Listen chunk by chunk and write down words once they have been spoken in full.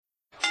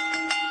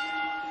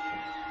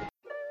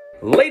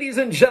Ladies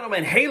and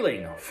gentlemen,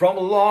 hailing from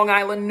Long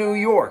Island, New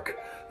York,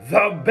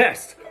 the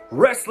best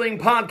wrestling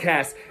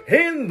podcast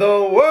in the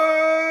world,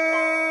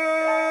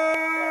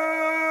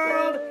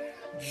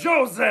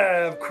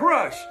 Joseph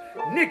Crush,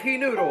 Nikki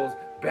Noodles,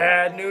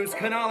 Bad News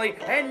Canali,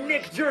 and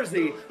Nick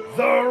Jersey,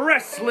 the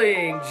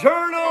Wrestling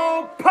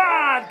Journal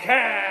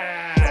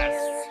Podcast.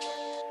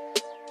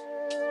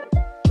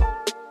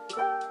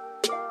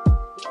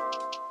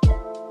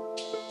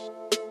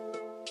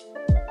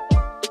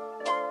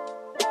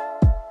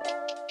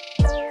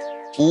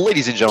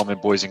 Ladies and gentlemen,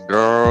 boys and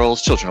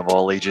girls, children of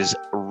all ages,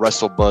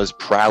 WrestleBuzz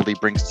proudly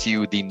brings to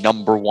you the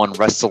 #1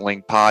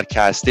 wrestling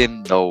podcast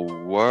in the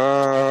world,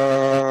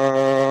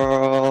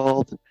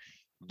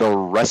 the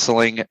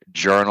Wrestling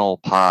Journal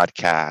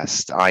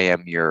Podcast. I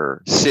am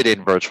your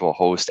sit-in virtual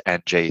host,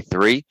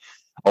 NJ3.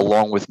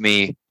 Along with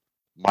me,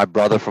 my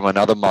brother from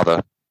another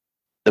mother,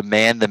 the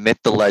man, the myth,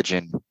 the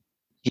legend.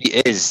 He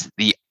is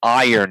the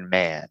Iron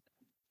Man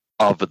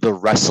of the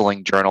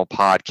Wrestling Journal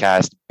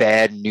Podcast.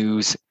 Bad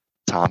News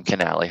Tom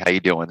Canali. How you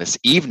doing this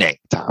evening,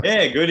 Tom?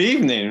 Yeah, good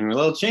evening. A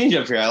little change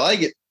up here. I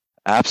like it.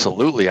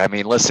 Absolutely. I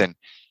mean, listen,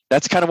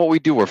 that's kind of what we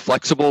do. We're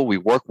flexible. We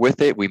work with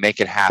it. We make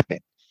it happen.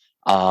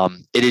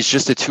 It is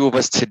just the two of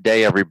us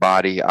today,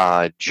 everybody.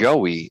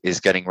 Joey is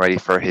getting ready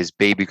for his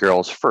baby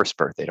girl's first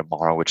birthday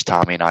tomorrow, which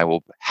Tommy and I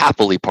will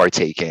happily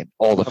partake in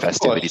all the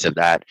festivities of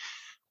that.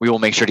 We will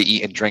make sure to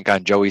eat and drink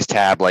on Joey's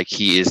tab like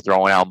he is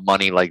throwing out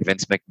money like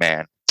Vince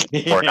McMahon.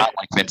 Or not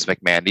like Vince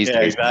McMahon. These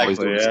days, exactly,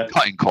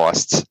 cutting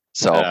costs.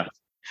 So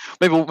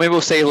maybe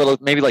we'll say a little,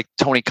 maybe like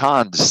Tony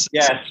Khan's.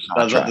 Yeah,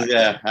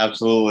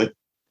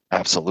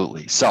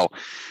 absolutely. So,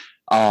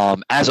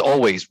 as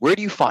always, where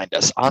do you find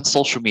us on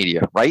social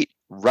media? Right,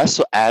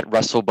 at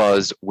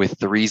WrestleBuzz with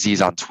 3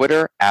 Z's on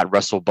Twitter, at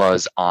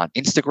WrestleBuzz on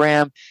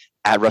Instagram,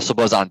 at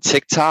WrestleBuzz on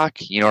TikTok.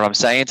 You know what I'm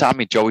saying,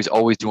 Tommy? Joey's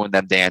always doing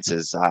them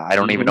dances. I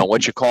don't even know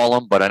what you call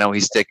them, but I know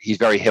he's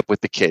very hip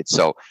with the kids.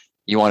 So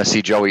you want to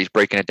see Joey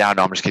breaking it down?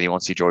 No, I'm just kidding. You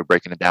won't see Joey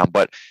breaking it down,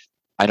 but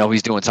I know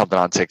he's doing something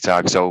on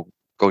TikTok, so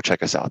go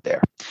check us out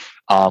there.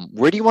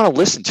 Where do you want to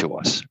listen to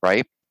us,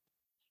 right?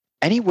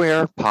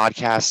 Anywhere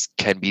podcasts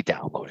can be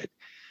downloaded.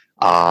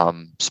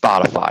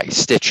 Spotify,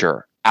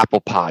 Stitcher,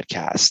 Apple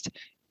Podcast,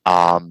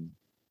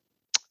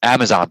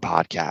 Amazon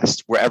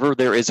Podcast. Wherever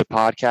there is a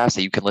podcast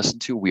that you can listen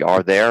to, we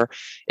are there.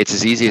 It's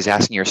as easy as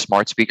asking your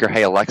smart speaker,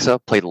 hey, Alexa,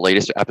 play the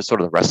latest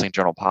episode of the Wrestling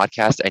Journal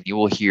Podcast, and you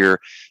will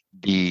hear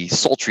the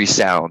sultry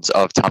sounds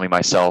of Tommy,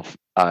 myself,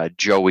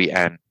 Joey,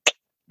 and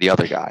the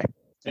other guy.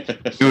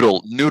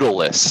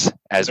 Noodleless,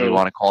 as we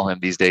want to call him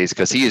these days,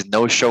 because he is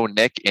no show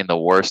Nick in the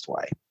worst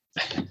way.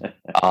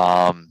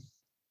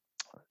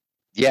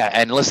 Yeah,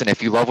 and listen,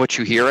 if you love what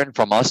you're hearing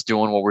from us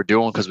doing what we're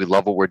doing because we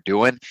love what we're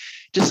doing,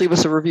 just leave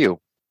us a review.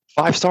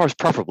 5 stars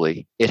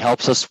preferably. It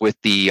helps us with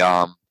the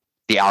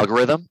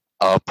algorithm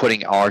of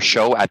putting our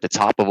show at the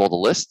top of all the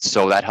lists,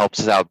 so that helps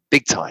us out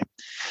big time.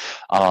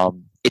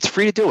 It's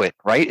free to do it,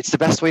 right? It's the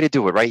best way to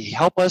do it, right?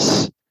 Help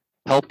us,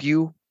 help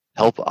you,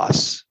 help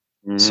us.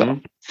 Mm-hmm. So,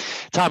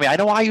 Tommy, I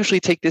know I usually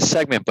take this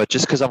segment, but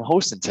just because I'm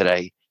hosting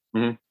today,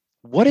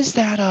 what is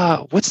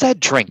that? What's that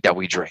drink that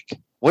we drink?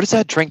 What is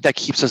that drink that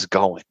keeps us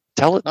going?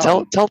 Tell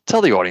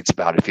the audience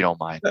about it if you don't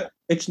mind.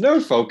 It's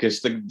Nerd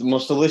Focus, the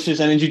most delicious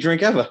energy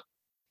drink ever.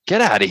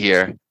 Get out of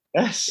here!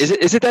 Yes.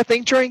 Is it that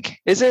thing drink?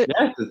 Is it?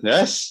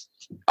 Yes.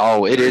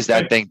 Oh, it is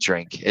that thing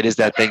drink. It is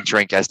that thing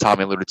drink, as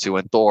Tommy alluded to,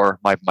 and Thor,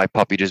 my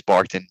puppy, just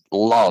barked and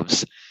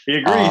loves. He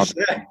agrees.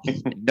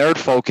 Nerd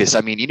Focus.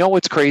 I mean, you know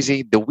what's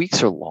crazy? The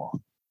weeks are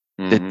long.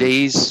 The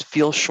days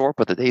feel short,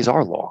 but the days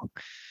are long.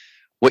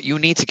 What you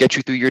need to get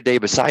you through your day,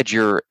 besides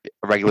your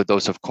regular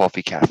dose of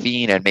coffee,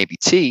 caffeine, and maybe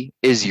tea,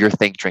 is your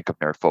think drink of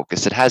Nerd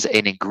Focus. It has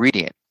an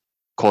ingredient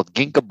called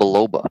ginkgo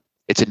biloba.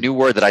 It's a new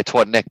word that I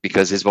taught Nick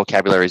because his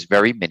vocabulary is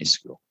very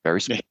minuscule, very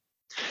small.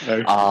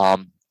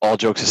 All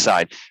jokes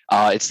aside,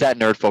 it's that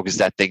Nerd Focus,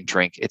 that think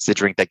drink. It's the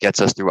drink that gets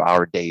us through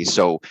our days.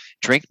 So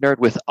drink Nerd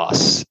with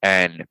us.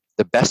 And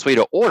the best way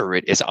to order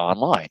it is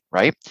online,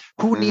 right?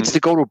 Who needs to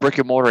go to a brick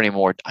and mortar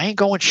anymore? I ain't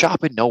going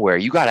shopping nowhere.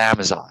 You got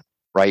Amazon,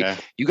 right? Yeah.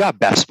 You got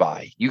Best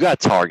Buy. You got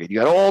Target. You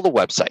got all the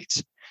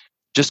websites.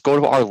 Just go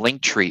to our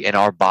link tree in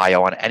our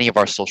bio on any of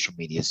our social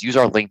medias. Use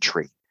our link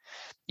tree.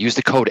 Use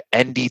the code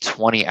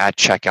ND20 at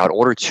checkout.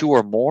 Order 2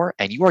 or more,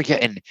 and you are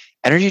getting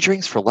energy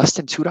drinks for less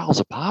than $2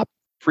 a pop.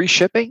 Free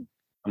shipping.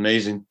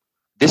 Amazing.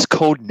 This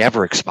code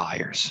never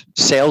expires.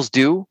 Sales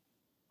do,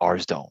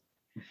 ours don't.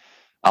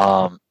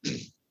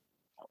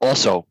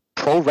 Also,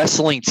 Pro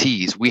Wrestling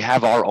Tees. We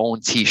have our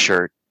own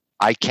T-shirt.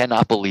 I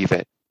cannot believe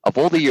it. Of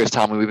all the years,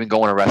 Tommy, we've been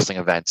going to wrestling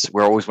events.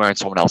 We're always wearing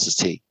someone else's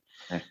tee.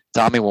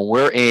 Tommy, when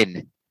we're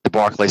in the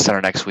Barclays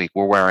Center next week,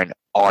 we're wearing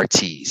our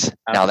tees.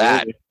 Absolutely. Now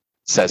that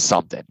says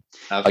something.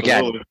 Absolutely.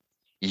 Again,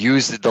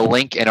 use the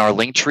link in our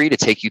link tree to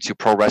take you to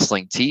Pro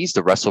Wrestling Tees,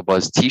 the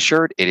WrestleBuzz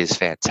T-shirt. It is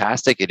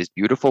fantastic. It is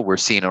beautiful. We're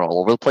seeing it all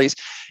over the place.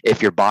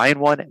 If you're buying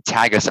one,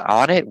 tag us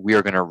on it.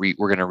 We're gonna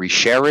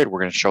reshare it. We're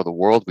gonna show the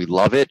world we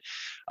love it.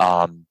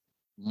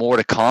 More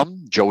to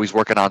come. Joey's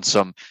working on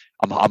some.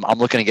 I'm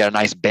looking to get a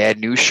nice Bad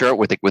News shirt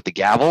with the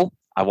gavel.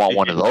 I want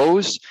one of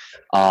those.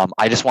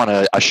 I just want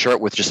a shirt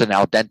with just an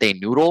al dente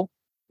noodle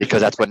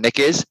because that's what Nick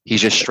is.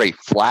 He's just straight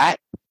flat.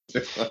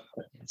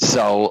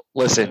 So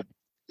listen,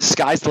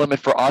 sky's the limit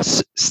for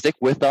us. Stick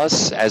with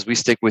us as we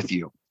stick with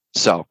you.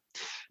 So,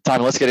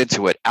 Tommy, let's get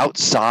into it.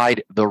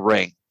 Outside the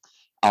ring,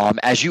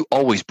 as you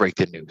always break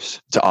the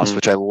news to us,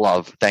 which I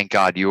love. Thank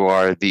God you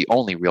are the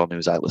only real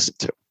news I listen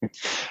to.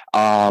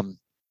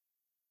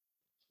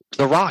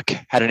 The Rock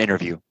had an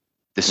interview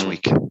this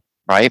week,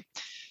 right?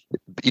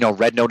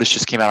 Red Notice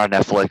just came out on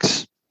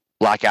Netflix.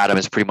 Black Adam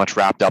is pretty much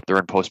wrapped up. They're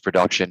in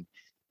post-production.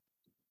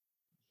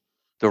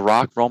 The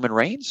Rock, Roman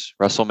Reigns,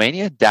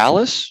 WrestleMania,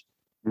 Dallas.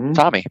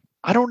 Tommy,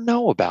 I don't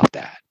know about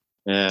that.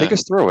 Yeah. Take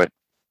us through it.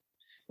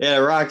 Yeah,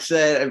 Rock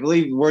said, I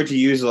believe the word to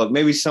use,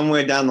 maybe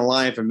somewhere down the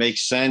line if it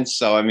makes sense.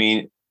 So, I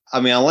mean,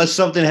 unless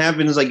something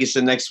happens, like you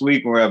said, next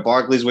week, we're at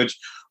Barclays, which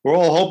we're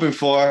all hoping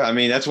for. I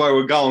mean, that's why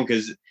we're going,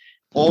 because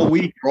all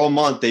week or all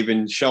month they've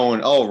been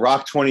showing,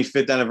 Rock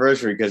 25th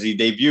anniversary, because he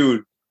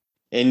debuted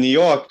in New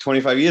York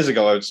 25 years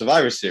ago at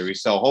Survivor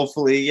Series. So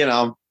hopefully,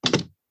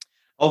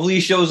 hopefully he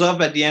shows up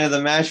at the end of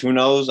the match. Who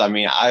knows? I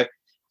mean, I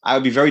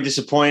would be very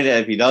disappointed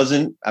if he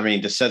doesn't. I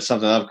mean, to set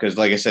something up, because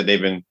like I said, they've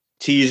been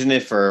teasing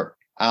it for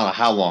I don't know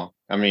how long.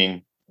 I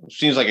mean, it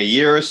seems like a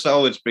year or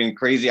so. It's been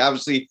crazy.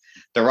 Obviously,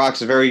 The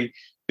Rock's a very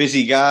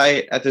busy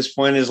guy at this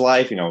point in his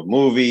life,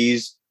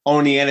 movies,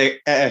 owning the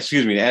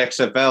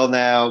XFL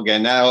now,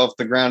 getting that off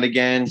the ground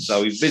again.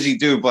 So he's busy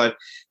dude, but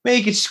maybe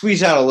he could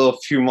squeeze out a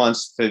few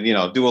months to, do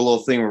a little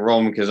thing with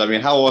Roman. Because, I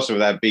mean, how awesome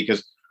would that be?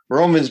 Because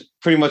Roman's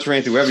pretty much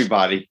ran through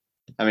everybody.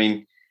 I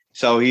mean,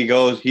 so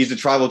he's the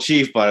tribal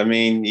chief, but I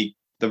mean,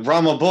 the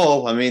Brahma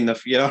Bull, I mean,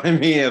 you know what I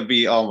mean? It'd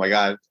be, oh my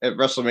God, at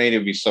WrestleMania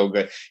would be so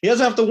good. He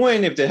doesn't have to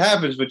win if it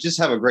happens, but just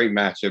have a great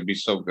match. It'd be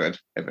so good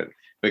if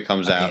it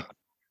comes out.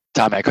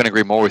 Tommy, I couldn't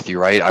agree more with you,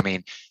 right? I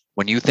mean,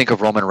 when you think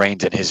of Roman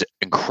Reigns and his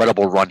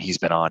incredible run he's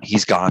been on,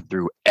 he's gone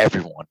through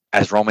everyone.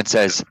 As Roman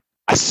says,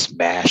 I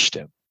smashed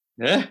him.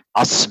 Yeah.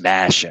 I'll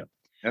smash him.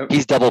 Yep.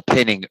 He's double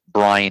pinning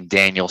Bryan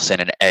Danielson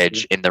and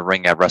Edge in the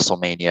ring at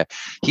WrestleMania.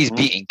 He's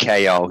beating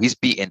KO. He's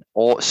beating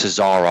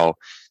Cesaro,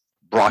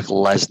 Brock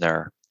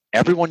Lesnar.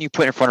 Everyone you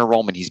put in front of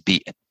Roman, he's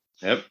beaten.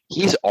 Yep.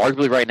 He's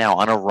arguably right now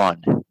on a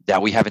run that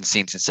we haven't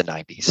seen since the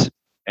 90s.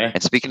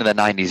 And speaking of the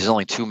 90s, there's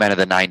only two men of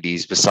the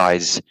 90s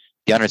besides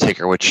The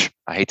Undertaker, which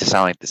I hate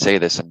to say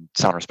this and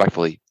sound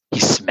respectfully,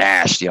 he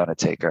smashed The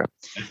Undertaker.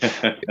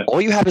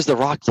 All you have is The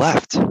Rock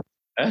left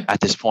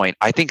at this point.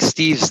 I think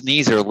Steve's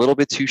knees are a little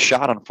bit too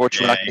shot.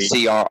 Unfortunately, we're not going to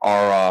see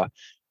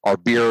our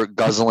beer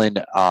guzzling,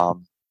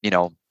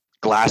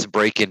 glass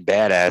breaking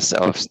badass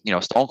of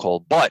Stone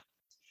Cold, but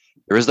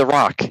there is The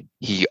Rock.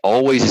 He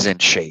always is in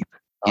shape.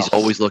 He's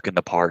always looking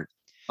the part.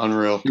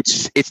 Unreal.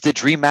 It's the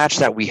dream match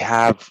that we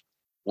have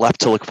left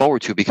to look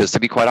forward to, because to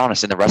be quite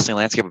honest, in the wrestling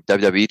landscape of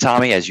WWE,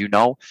 Tommy, as you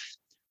know,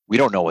 we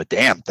don't know a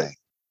damn thing.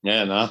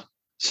 Yeah, no.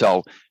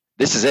 So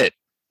this is it.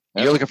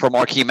 Yep. You're looking for a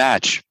marquee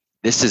match.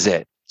 This is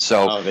it.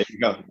 So there you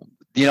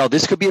go.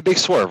 This could be a big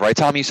swerve, right,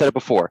 Tommy? You said it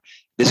before.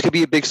 This could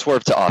be a big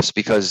swerve to us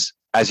because,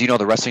 as you know,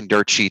 the wrestling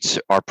dirt sheets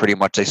are pretty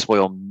much, they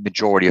spoil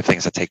majority of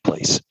things that take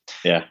place.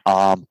 Yeah.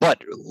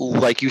 But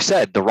like you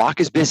said, The Rock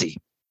is busy,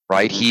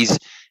 right? He's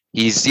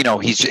his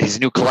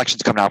new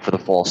collection's coming out for the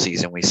fall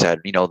season. We said,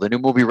 the new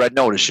movie Red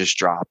Notice just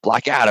dropped.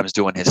 Black Adam's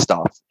doing his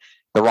stuff.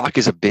 The Rock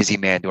is a busy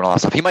man doing all that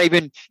stuff.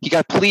 He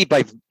got plead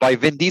by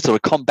Vin Diesel to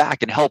come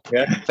back and help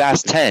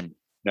Fast 10.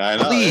 I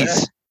know,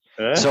 please.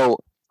 Yeah. So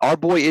our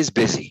boy is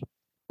busy,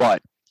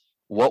 but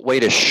what way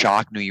to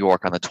shock New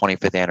York on the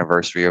 25th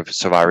anniversary of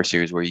Survivor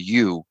Series, where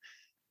you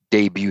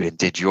debuted and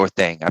did your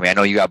thing. I mean, I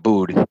know you got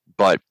booed,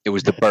 but it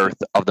was the birth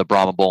of the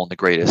Brahma Bull and the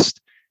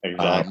greatest,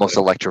 most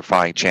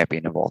electrifying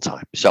champion of all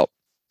time. So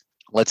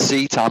let's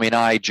see. Tommy and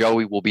I,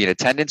 Joey, will be in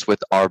attendance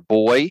with our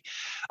boy.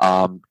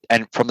 And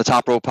from the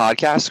Top Row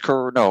podcast,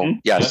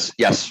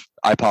 yes.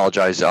 I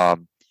apologize.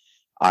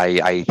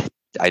 I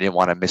didn't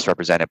want to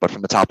misrepresent it, but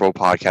from the Top Row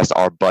podcast,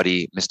 our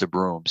buddy, Mr.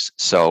 Brooms.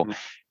 So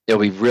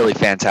it'll be really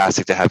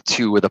fantastic to have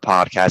two of the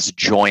podcasts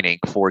joining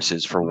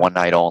forces for one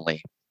night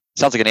only.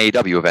 Sounds like an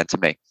AEW event to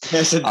me.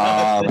 Yes, it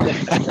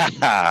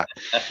does.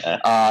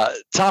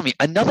 Tommy,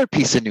 another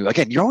piece of news.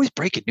 Again, you're always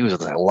breaking news.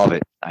 I love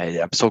it.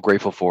 I'm so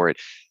grateful for it.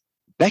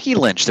 Becky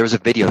Lynch, there was a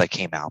video that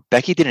came out.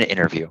 Becky did an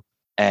interview.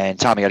 And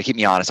Tommy, you got to keep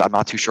me honest. I'm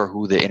not too sure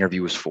who the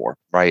interview was for,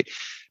 right?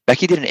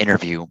 Becky did an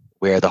interview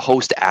where the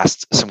host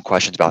asked some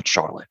questions about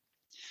Charlotte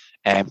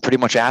and pretty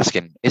much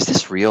asking, is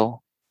this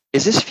real?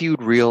 Is this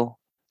feud real?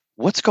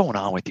 What's going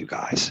on with you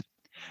guys?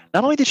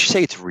 Not only did she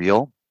say it's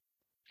real,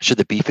 should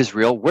the beef is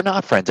real, we're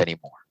not friends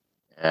anymore.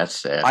 That's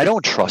sad. I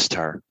don't trust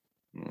her.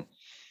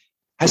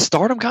 Has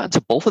Stardom gotten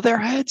to both of their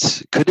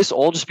heads? Could this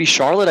all just be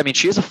Charlotte? I mean,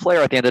 she is a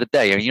Flair at the end of the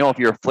day. I mean, if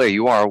you're a Flair,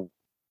 you are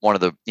one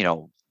of the,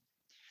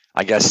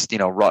 I guess,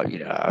 I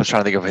was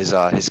trying to think of his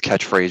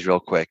catchphrase real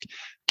quick.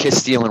 Kiss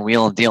stealing,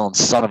 wheeling, dealing,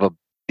 son of a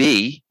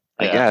B,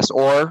 I guess.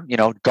 Or,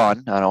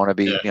 gun. I don't want to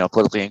be,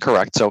 politically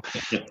incorrect. So,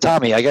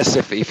 Tommy, I guess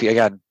if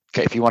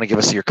you want to give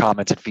us your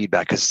comments and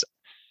feedback, because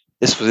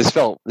this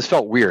felt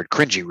weird,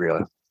 cringy,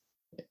 really.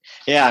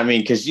 Yeah, I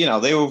mean, because they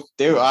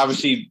were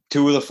obviously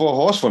two of the four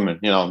horsewomen,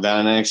 down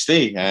in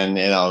NXT, and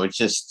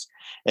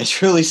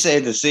it's really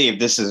sad to see if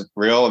this is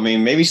real. I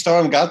mean, maybe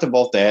Stardom got to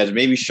both their heads.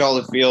 Maybe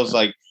Charlotte feels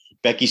like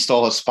Becky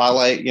stole her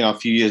spotlight, a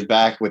few years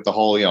back with the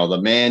whole,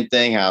 the man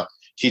thing, how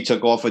she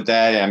took off with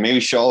that, and maybe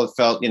Charlotte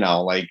felt,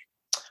 like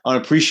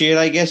unappreciated,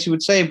 I guess you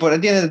would say. But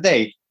at the end of the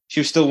day, she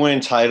was still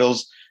winning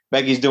titles.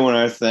 Becky's doing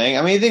her thing.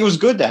 I mean, I think it was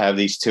good to have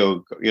these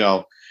two,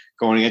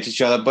 going against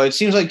each other. But it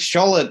seems like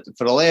Charlotte,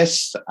 for the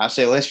last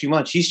few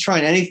months, she's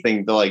trying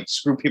anything to like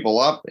screw people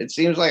up. It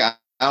seems like I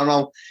don't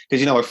know,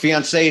 because her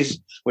fiance is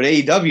with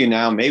AEW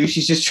now. Maybe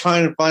she's just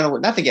trying to find a way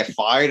not to get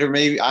fired, or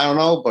maybe I don't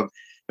know, but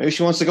maybe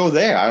she wants to go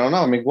there. I don't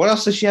know. I mean, what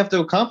else does she have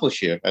to accomplish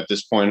here at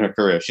this point in her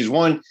career? She's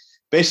won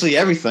basically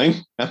everything.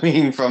 I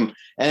mean, from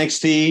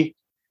NXT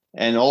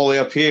and all the way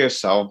up here.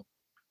 So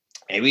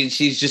maybe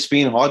she's just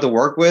being hard to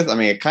work with. I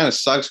mean, it kind of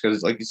sucks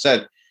because, like you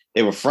said,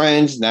 they were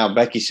friends. Now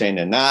Becky's saying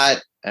they're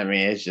not. I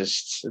mean,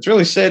 it's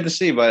really sad to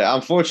see. But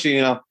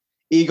unfortunately,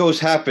 egos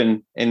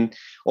happen in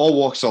all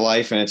walks of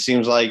life, and it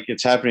seems like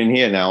it's happening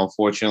here now,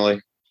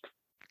 unfortunately.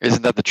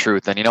 Isn't that the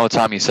truth? And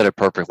Tom, you said it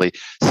perfectly.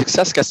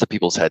 Success gets to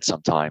people's heads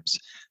sometimes.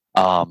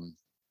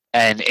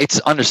 And it's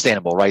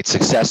understandable, right?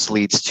 Success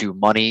leads to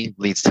money,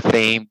 leads to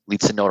fame,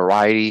 leads to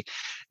notoriety.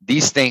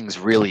 These things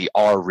really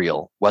are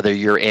real, whether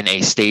you're in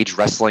a stage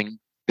wrestling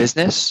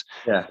business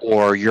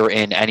or you're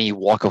in any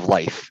walk of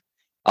life.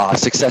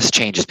 Success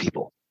changes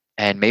people,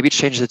 and maybe it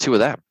changes the two of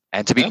them.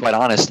 And to be quite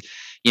honest,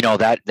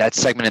 that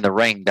segment in the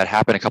ring that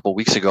happened a couple of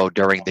weeks ago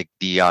during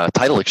the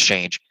title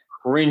exchange,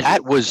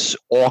 that was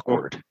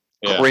awkward,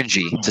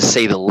 cringy to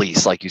say the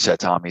least, like you said,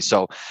 Tommy.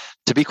 So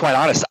to be quite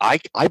honest,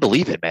 I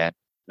believe it, man.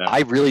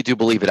 I really do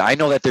believe it. I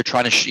know that they're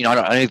trying to, I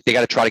know they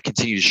got to try to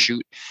continue to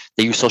shoot.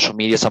 They use social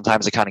media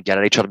sometimes to kind of get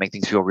at each other to make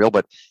things feel real,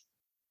 but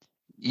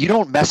you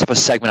don't mess up a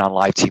segment on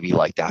live TV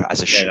like that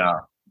as a shoot.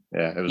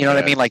 Yeah, you know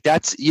what I mean? Like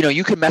that's,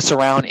 you can mess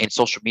around in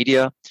social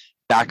media,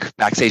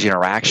 backstage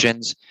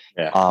interactions,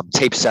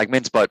 tape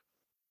segments, but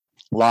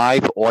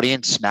live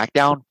audience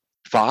SmackDown,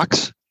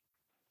 Fox.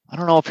 I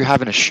don't know if you're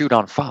having a shoot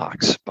on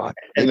Fox, but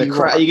and the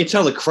crowd, you can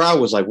tell the crowd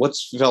was like,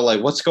 what's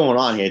going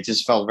on here? It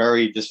just felt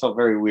very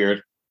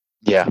weird.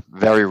 Yeah,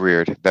 very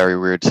weird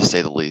to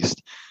say the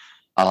least.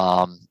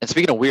 And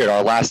speaking of weird,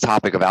 our last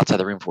topic of Outside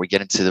the Ring before we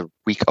get into the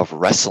week of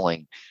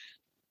wrestling,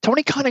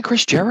 Tony Khan and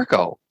Chris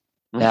Jericho.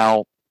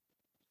 Now,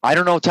 I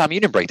don't know, Tom, you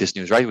didn't break this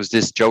news, right? Was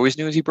this Joey's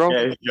news he broke? Yeah,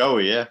 it's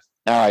Joey, yeah.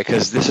 All right,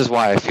 because this is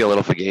why I feel a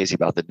little fugazi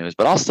about the news,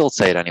 but I'll still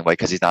say it anyway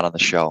because he's not on the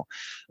show.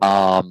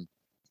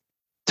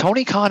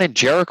 Tony Khan and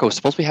Jericho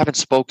supposedly haven't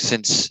spoke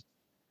since,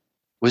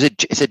 is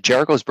it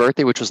Jericho's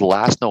birthday, which was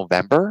last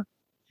November?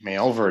 I mean,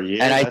 over a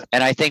year.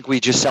 And I think we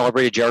just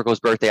celebrated Jericho's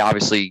birthday,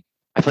 obviously.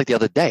 I feel like the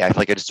other day, I feel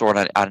like I just saw it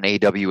on an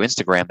AEW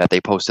Instagram that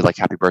they posted like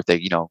happy birthday,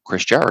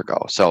 Chris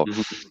Jericho. So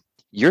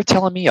you're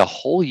telling me a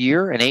whole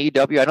year in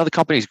AEW? I know the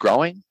company's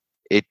growing.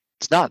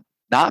 It's not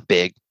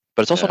big,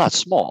 but it's also not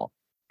small.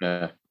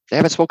 Yeah. They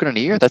haven't spoken in a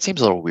year? That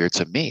seems a little weird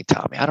to me,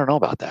 Tommy. I don't know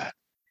about that.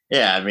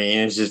 Yeah, I mean,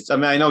 it's just,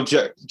 I know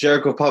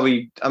Jericho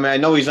probably, I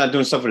know he's not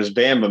doing stuff with his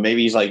band, but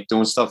maybe he's like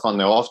doing stuff on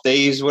the off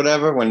days,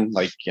 whatever, when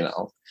like,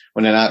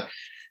 when they're not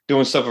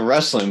doing stuff with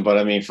wrestling. But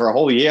I mean, for a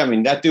whole year, I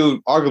mean, that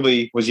dude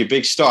arguably was your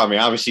big star. I mean,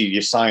 obviously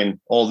you signed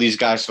all these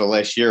guys for the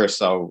last year or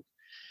so.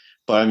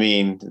 But I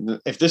mean,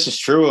 if this is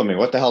true, I mean,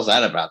 what the hell's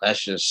that about?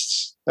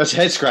 That's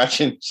head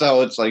scratching.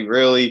 So it's like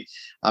really,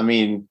 I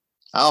mean,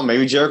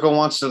 maybe Jericho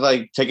wants to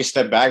like take a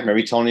step back.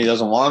 Maybe Tony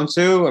doesn't want him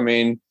to. I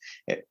mean,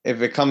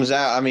 if it comes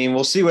out, I mean,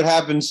 we'll see what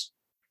happens.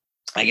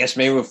 I guess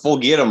maybe with Full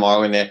Gear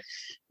tomorrow in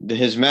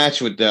his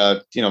match with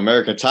the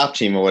American Top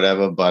Team or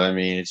whatever. But I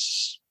mean,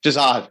 it's just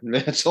odd.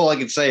 That's all I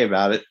can say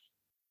about it.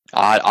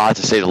 Odd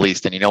to say the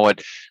least. And you know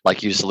what?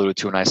 Like you just alluded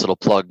to, a nice little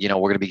plug. We're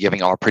going to be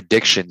giving our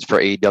predictions for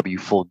AEW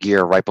Full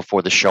Gear right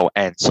before the show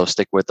ends. So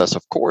stick with us,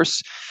 of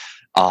course.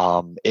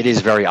 It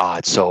is very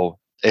odd. So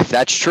if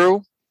that's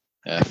true,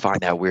 I find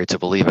that weird to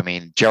believe. I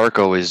mean,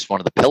 Jericho is one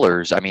of the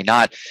pillars. I mean,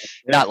 not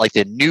like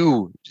the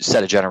new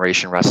set of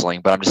generation wrestling,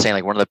 but I'm just saying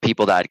like one of the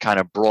people that kind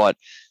of brought,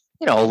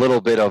 a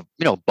little bit of,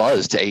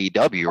 buzz to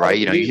AEW, right?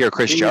 You hear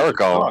Chris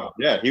Jericho.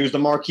 Yeah, he was the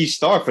marquee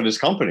star for this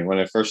company when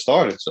it first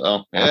started.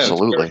 So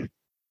absolutely.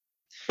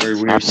 Very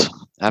weird.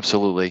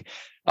 Absolutely.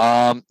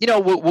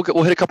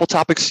 We'll hit a couple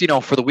topics,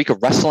 for the week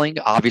of wrestling.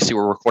 Obviously,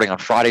 we're recording on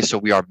Friday, so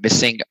we are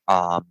missing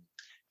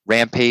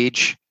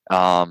Rampage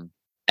and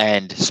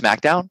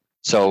SmackDown.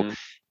 So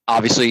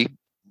obviously,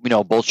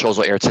 both shows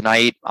will air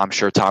tonight. I'm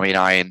sure Tommy and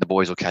I and the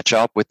boys will catch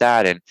up with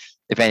that. And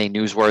if any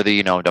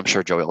newsworthy, I'm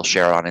sure Joey will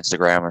share it on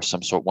Instagram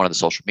or one of the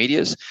social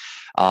medias.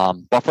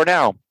 But for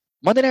now,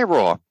 Monday Night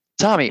Raw.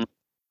 Tommy,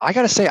 I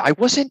got to say, I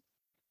wasn't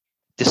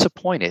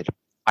disappointed.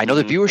 I know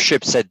the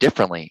viewership said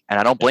differently, and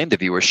I don't blame the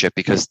viewership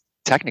because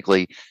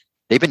technically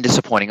they've been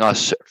disappointing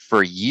us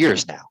for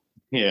years now.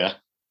 Yeah.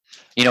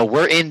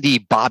 We're in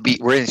the I'll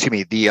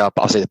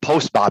say the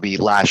post Bobby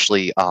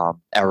Lashley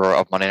era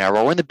of Monday Night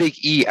Raw. We're in the Big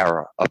E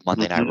era of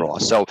Monday Night Raw.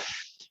 So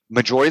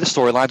majority of the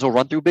storylines will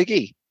run through Big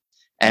E.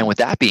 And with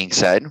that being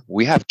said,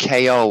 we have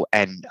KO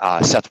and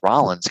Seth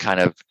Rollins kind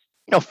of,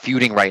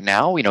 feuding right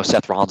now.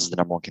 Seth Rollins is the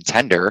number one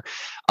contender.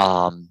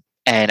 And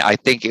I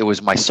think it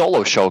was my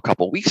solo show a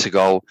couple of weeks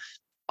ago.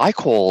 I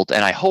called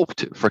and I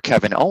hoped for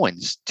Kevin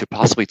Owens to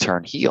possibly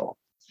turn heel.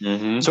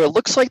 So it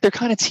looks like they're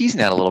kind of teasing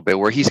that a little bit,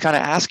 where he's kind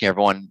of asking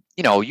everyone,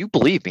 you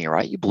believe me,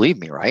 right? You believe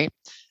me, right?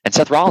 And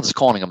Seth Rollins is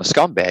calling him a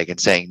scumbag and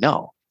saying,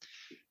 no.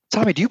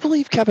 Tommy, do you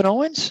believe Kevin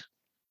Owens?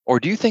 Or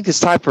do you think it's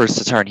time for us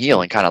to turn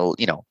heel and kind of,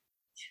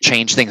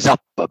 change things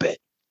up a bit?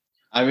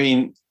 I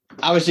mean,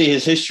 obviously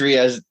his history,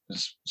 as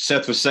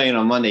Seth was saying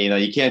on Monday,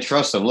 you can't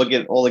trust him. Look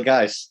at all the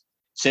guys.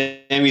 Sami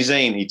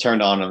Zayn, he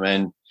turned on him.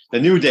 And the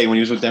New Day, when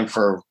he was with them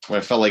for what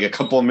it felt like a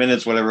couple of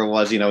minutes, whatever it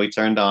was, he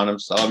turned on him.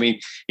 So, I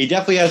mean, he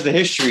definitely has the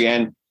history.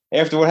 And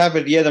after what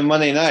happened at the end of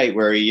Monday night,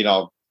 where he,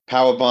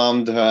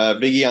 powerbombed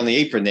Big E on the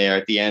apron there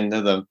at the end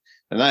of the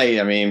night,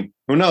 I mean,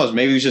 who knows?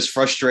 Maybe he was just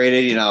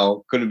frustrated,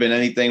 could have been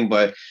anything.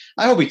 But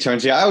I hope he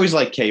turns heel. I always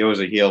like KO as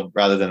a heel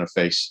rather than a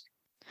face.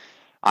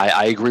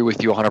 I agree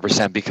with you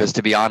 100% because,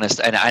 to be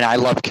honest, and I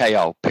love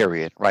KO,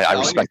 period, right? I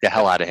respect the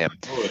hell out of him.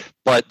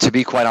 But to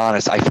be quite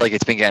honest, I feel like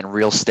it's been getting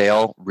real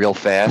stale, real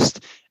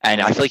fast. And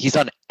I feel like he's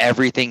done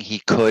everything he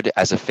could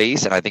as a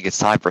face. And I think it's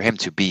time for him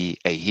to be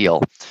a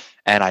heel.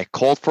 And I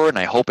called for it, and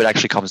I hope it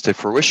actually comes to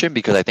fruition,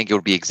 because I think it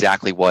would be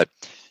exactly what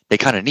they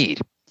kind of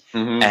need.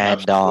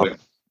 And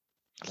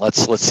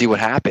let's see what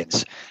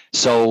happens.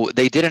 So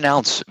they did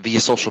announce via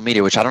social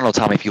media, which I don't know,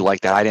 Tommy, if you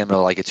like that. I didn't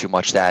really like it too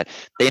much, that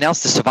they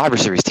announced the Survivor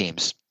Series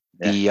teams.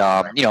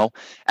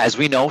 As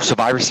we know,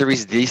 Survivor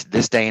Series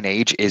this day and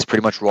age is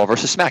pretty much Raw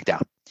versus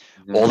SmackDown.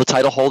 All the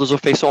title holders will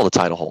face all the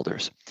title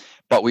holders.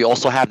 But we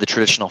also have the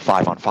traditional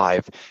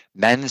 5-on-5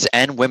 men's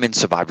and women's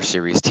Survivor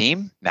Series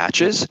team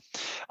matches.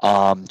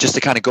 Just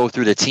to kind of go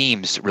through the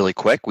teams really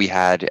quick, we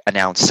had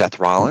announced Seth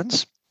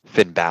Rollins,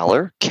 Finn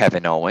Balor,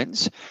 Kevin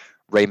Owens,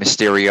 Rey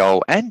Mysterio,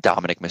 and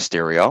Dominic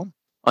Mysterio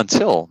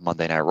until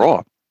Monday Night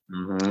Raw.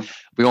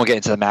 We won't get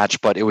into the match,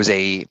 but it was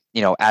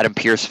Adam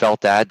Pearce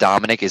felt that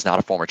Dominic is not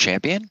a former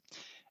champion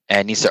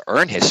and needs to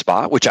earn his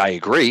spot, which I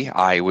agree.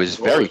 I was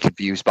very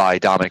confused by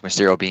Dominic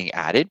Mysterio being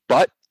added,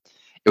 but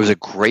it was a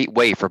great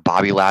way for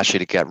Bobby Lashley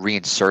to get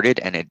reinserted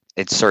and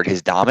insert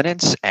his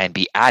dominance and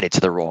be added to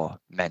the Raw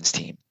men's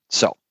team.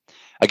 So,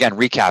 again,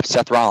 recap: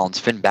 Seth Rollins,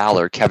 Finn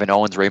Balor, Kevin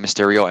Owens, Rey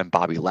Mysterio, and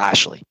Bobby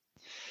Lashley.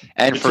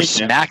 And for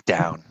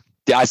SmackDown,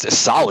 that's a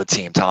solid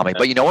team, Tommy.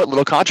 But you know what?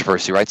 Little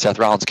controversy, right? Seth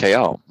Rollins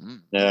KO.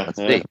 Let's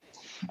see.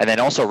 And then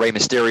also Rey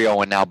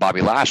Mysterio and now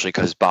Bobby Lashley,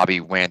 because Bobby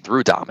ran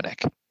through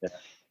Dominic.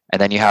 And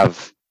then you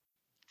have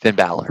Finn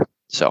Balor.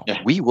 So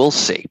we will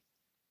see.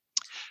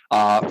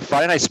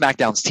 Friday Night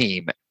SmackDown's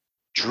team: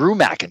 Drew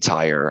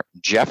McIntyre,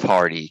 Jeff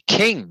Hardy,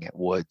 King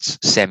Woods,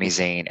 Sami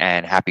Zayn,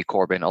 and Happy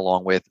Corbin,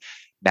 along with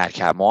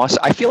Madcap Moss.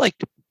 I feel like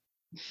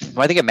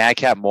when I think of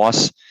Madcap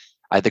Moss,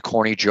 I have the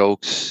corny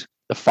jokes,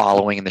 the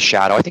following, in the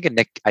shadow. I think of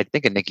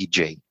Nikki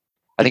G.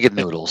 I think of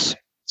Noodles.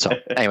 So,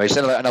 anyways,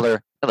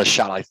 another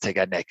shot I like to take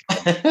at Nick.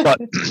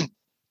 But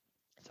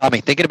I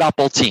mean, thinking about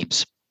both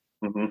teams.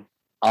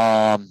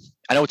 I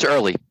know it's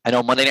early. I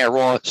know Monday Night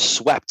Raw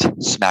swept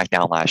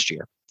SmackDown last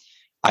year.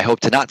 I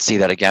hope to not see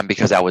that again,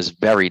 because that was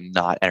very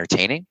not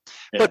entertaining.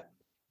 But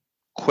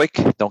quick,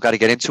 don't got to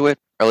get into it.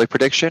 Early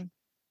prediction: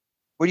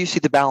 where do you see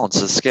the balance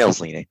of the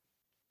scales leaning?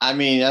 I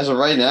mean, as of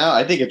right now,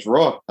 I think it's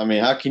Raw. I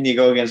mean, how can you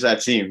go against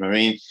that team? I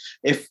mean,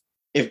 if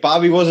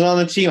Bobby wasn't on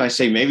the team, I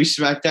say maybe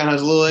SmackDown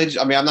has a little edge.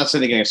 I mean, I'm not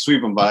saying they're going to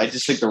sweep them, but I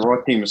just think the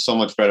Raw team is so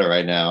much better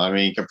right now. I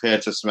mean,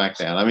 compared to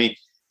SmackDown. I mean,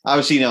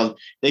 obviously,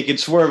 they could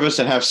swerve us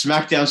and have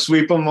SmackDown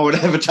sweep them or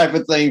whatever type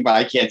of thing, but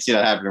I can't see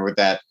that happening with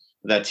that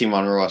team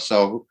on Raw.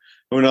 So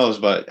who knows?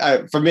 But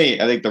for me,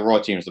 I think the Raw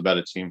team is the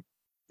better team.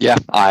 Yeah,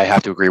 I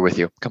have to agree with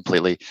you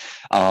completely.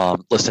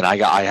 Listen,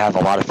 I have a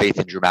lot of faith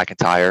in Drew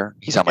McIntyre.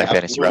 He's on my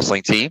fantasy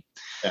wrestling team.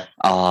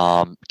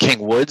 King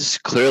Woods,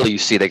 clearly you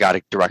see they got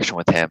a direction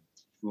with him.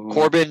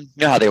 Corbin, you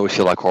know how they always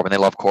feel about Corbin. They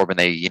love Corbin.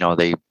 They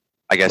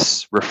I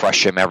guess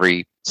refresh him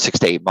every 6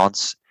 to 8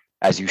 months,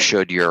 as you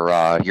should your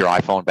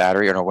iPhone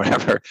battery or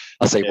whatever.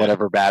 I'll say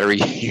whatever battery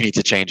you need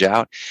to change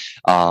out.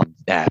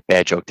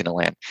 Bad joke, didn't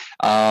land.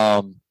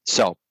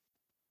 So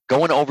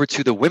going over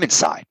to the women's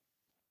side,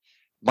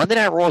 Monday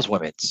Night Raw's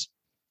women's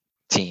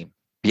team: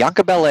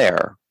 Bianca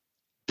Belair,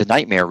 the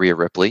Nightmare Rhea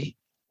Ripley,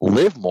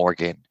 Liv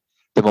Morgan,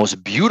 the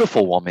most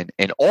beautiful woman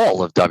in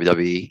all of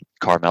WWE,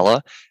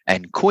 Carmella,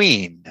 and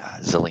Queen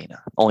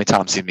Zelina. Only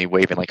Tom seen me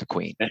waving like a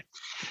queen,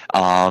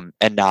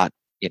 and not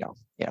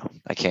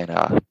I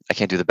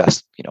can't do the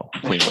best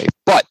queen wave.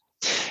 But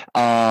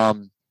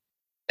and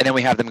then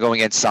we have them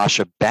going against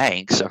Sasha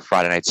Banks of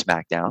Friday Night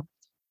SmackDown,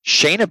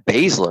 Shayna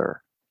Baszler,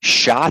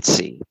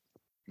 Shotzi,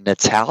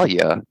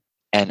 Natalya,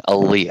 and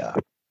Aaliyah.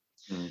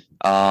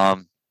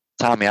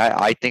 Tommy,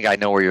 I think I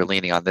know where you're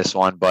leaning on this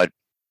one, but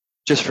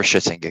just for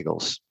shits and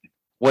giggles,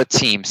 what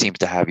team seems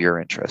to have your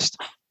interest?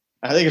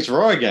 I think it's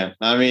Raw again.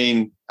 I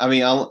mean,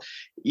 if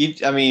you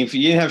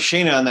didn't have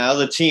Shayna on the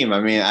other team, I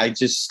mean, I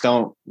just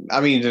don't.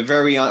 I mean,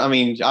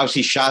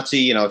 obviously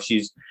Shotzi,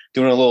 she's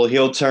doing a little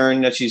heel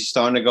turn that she's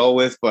starting to go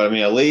with. But I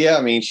mean, Aaliyah,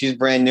 I mean, she's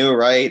brand new,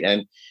 right?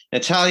 And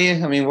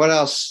Natalia, I mean, what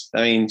else?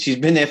 I mean, she's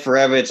been there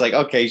forever. It's like,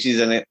 okay, she's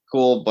in it,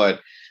 cool. But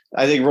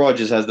I think Raw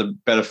just has the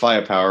better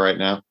firepower right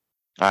now.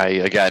 I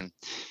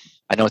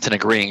know it's an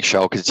agreeing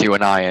show because it's you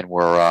and I, and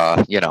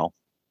we're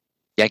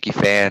Yankee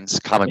fans,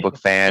 comic book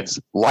fans,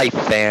 life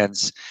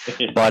fans.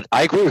 But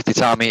I agree with you,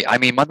 Tommy. I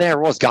mean, Monday Night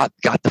Raw's got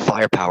the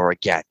firepower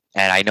again,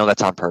 and I know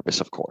that's on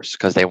purpose, of course,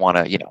 because they want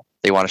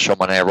to show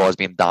Monday Night Raw as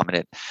being the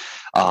dominant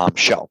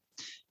show.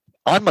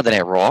 On Monday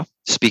Night Raw,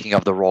 speaking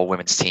of the Raw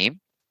women's team,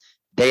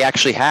 they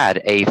actually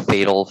had a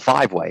fatal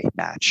 5-way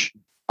match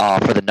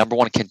for the number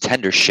one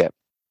contendership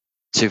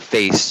to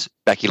face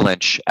Becky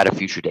Lynch at a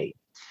future date.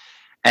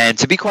 And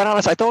to be quite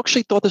honest, I thought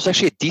this was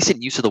actually a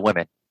decent use of the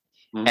women.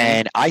 Mm-hmm.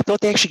 And I thought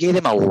they actually gave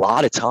them a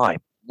lot of time,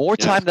 more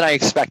time than I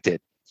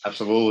expected.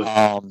 Absolutely.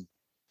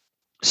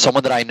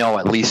 Someone that I know,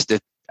 at least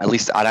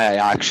I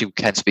actually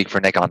can speak for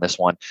Nick on this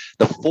one.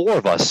 The four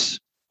of us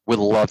would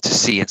love to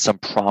see in some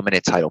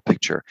prominent title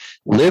picture.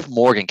 Liv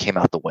Morgan came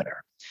out the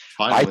winner.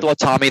 Finally. I thought,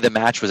 Tommy, the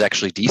match was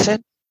actually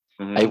decent.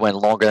 Mm-hmm. It went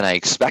longer than I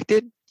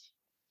expected.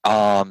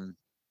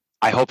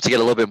 I hope to get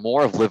a little bit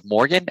more of Liv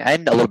Morgan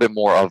and a little bit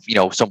more of,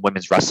 some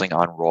women's wrestling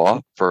on Raw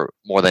for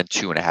more than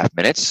 2.5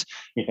 minutes,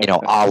 a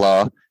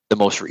la the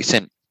most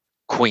recent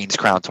Queen's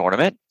Crown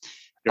tournament.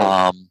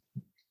 Sure.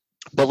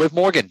 But Liv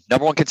Morgan,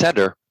 number one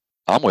contender.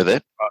 I'm with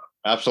it.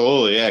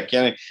 Absolutely. Yeah.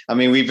 I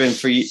mean, we've been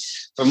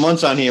for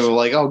months on here. We're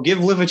like, oh,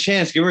 give Liv a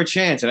chance. Give her a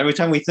chance. And every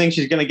time we think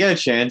she's going to get a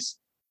chance,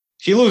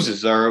 she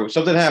loses or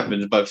something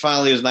happens. But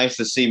finally, it was nice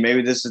to see.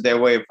 Maybe this is their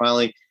way of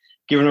finally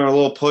giving her a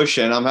little push.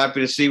 And I'm happy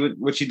to see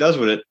what she does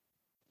with it.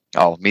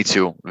 Oh, me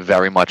too.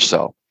 Very much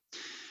so.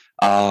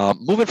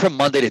 Moving from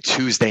Monday to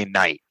Tuesday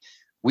night,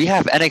 we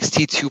have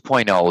NXT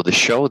 2.0, the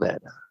show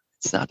that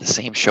it's not the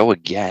same show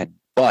again,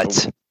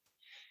 but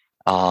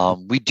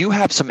we do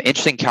have some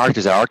interesting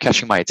characters that are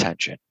catching my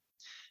attention.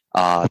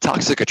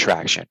 Toxic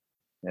Attraction.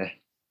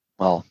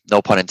 Well,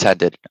 no pun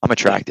intended. I'm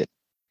attracted.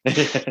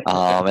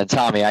 And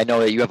Tommy, I know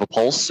that you have a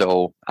pulse,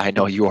 so I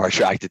know you are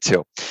attracted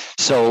too.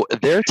 So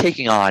they're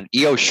taking on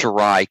Io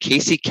Shirai,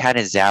 Casey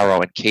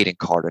Cannizzaro, and Caden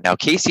Carter. Now,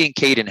 Casey and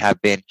Caden have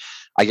been,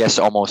 I guess,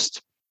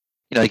 almost,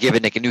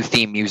 given Nick a new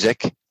theme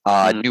music,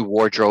 new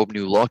wardrobe,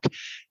 new look.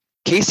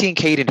 Casey and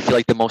Caden feel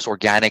like the most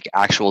organic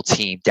actual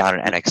team down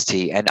in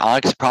NXT, and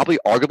probably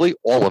arguably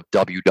all of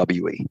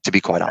WWE, to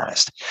be quite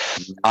honest.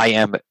 I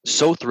am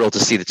so thrilled to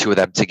see the two of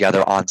them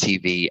together on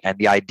TV, and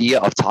the idea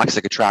of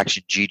Toxic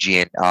Attraction, Gigi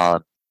and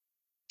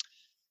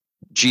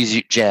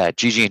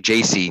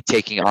JC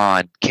taking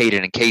on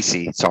Caden and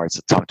Casey. Sorry, it's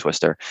a tongue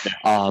twister.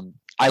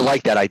 I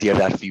like that idea of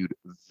that feud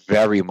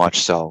very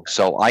much so.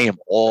 So I am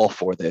all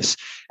for this.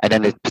 And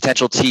then the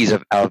potential tease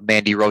of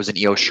Mandy Rose and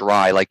Io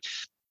Shirai. Like,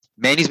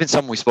 Mandy's been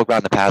someone we spoke about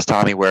in the past,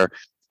 Tommy, where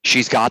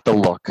she's got the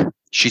look.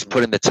 She's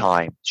put in the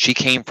time. She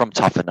came from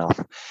Tough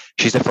Enough.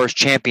 She's the first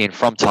champion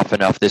from Tough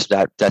Enough,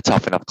 that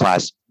Tough Enough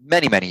class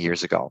many, many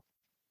years ago.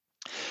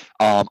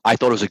 I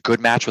thought it was a good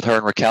match with her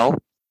and Raquel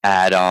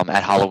at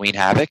Halloween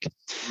Havoc.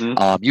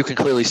 You can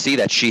clearly see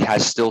that she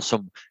has still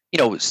some,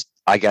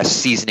 I guess,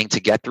 seasoning to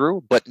get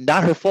through, but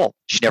not her fault.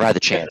 She never had the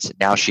chance.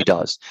 Now she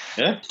does.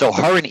 Yeah. So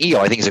her and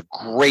Io, I think, is a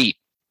great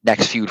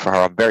next feud for her.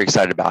 I'm very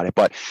excited about it.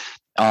 But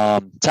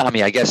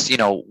Tommy, I guess,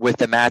 with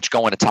the match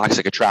going to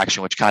Toxic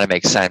Attraction, which kind of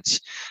makes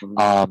sense.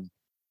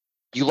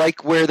 You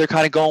like where they're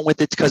kind of going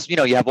with it? Because,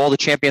 you have all the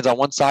champions on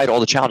one side, all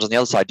the challenges on the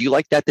other side. Do you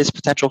like that this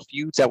potential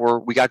feuds that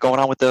we got going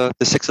on with the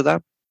six of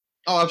them?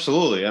 Oh,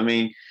 absolutely. I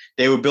mean,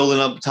 they were building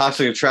up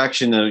Toxic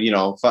Attraction,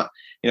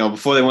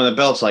 before they won the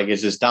belts, like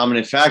it's this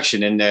dominant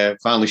faction, and they're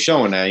finally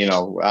showing that.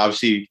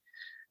 Obviously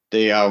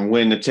they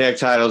win the tag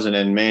titles, and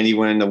then Mandy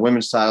winning the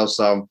women's title.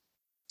 So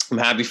I'm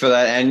happy for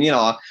that, and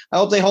I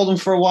hope they hold them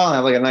for a while and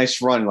have like a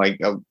nice run, like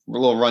a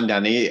little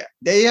rundown.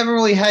 They haven't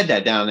really had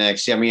that down in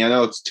NXT. I mean, I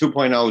know it's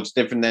 2.0, it's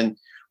different than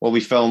what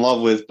we fell in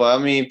love with, but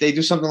I mean, if they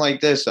do something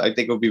like this, I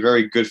think it would be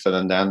very good for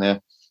them down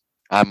there.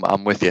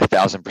 I'm with you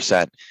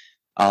 1,000%.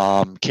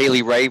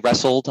 Kaylee Ray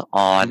wrestled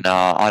on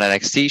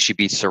NXT. She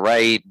beat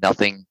Saray.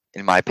 Nothing,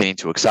 in my opinion,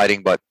 too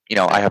exciting, but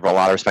I have a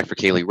lot of respect for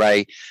Kaylee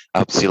Ray. I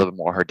hope to see a little bit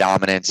more of her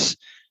dominance.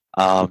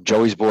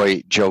 Joey's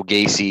boy Joe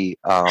Gacy.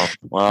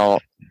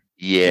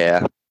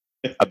 Yeah,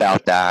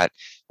 about that.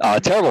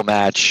 Terrible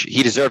match.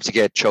 He deserved to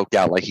get choked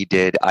out like he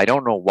did. I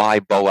don't know why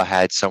Boa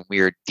had some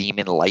weird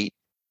demon light.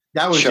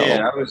 That was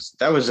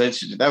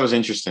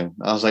interesting.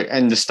 I was like,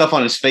 and the stuff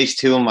on his face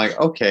too. I'm like,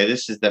 okay,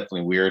 this is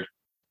definitely weird.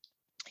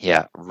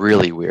 Yeah,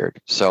 really weird.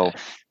 So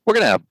we're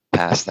gonna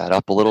pass that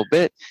up a little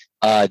bit.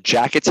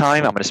 Jacket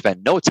Time. I'm gonna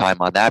spend no time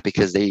on that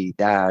because I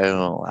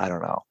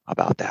don't know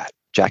about that.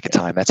 Jacket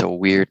Time. That's a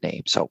weird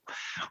name. So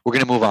we're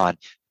gonna move on.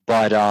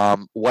 But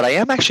what I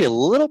am actually a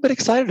little bit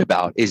excited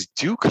about is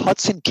Duke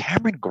Hudson,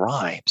 Cameron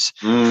Grimes.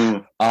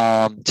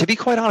 To be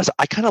quite honest,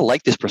 I kind of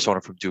like this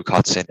persona from Duke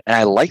Hudson, and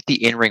I like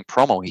the in-ring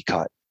promo he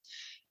cut.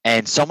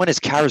 And someone as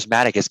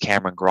charismatic as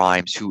Cameron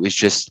Grimes, who is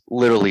just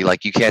literally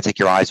like, you can't take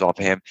your eyes off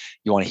of him.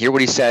 You want to hear what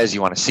he says.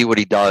 You want to see what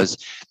he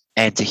does.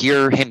 And to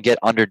hear him get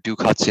under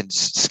Duke Hudson's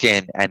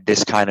skin and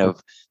this kind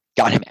of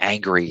got him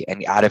angry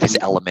and out of his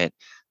element,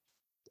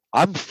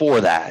 I'm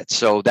for that.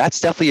 So that's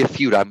definitely a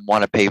feud I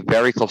want to pay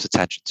very close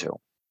attention to.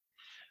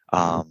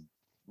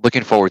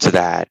 Looking forward to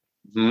that.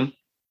 The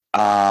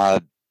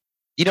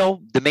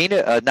main,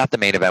 not the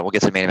main event. We'll get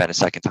to the main event in a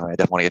second, Tommy. I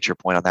definitely want to get your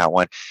point on that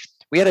one.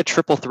 We had a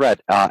triple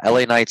threat: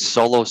 LA Knight's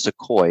Solo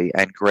Sikoa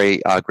and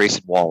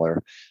Grayson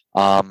Waller.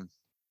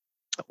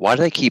 Why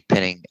do they keep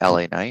pinning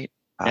LA Knight?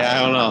 Yeah,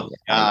 I don't know.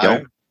 I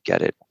don't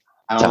get it.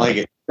 I don't like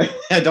it.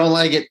 I don't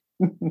like it.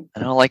 I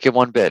don't like it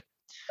one bit.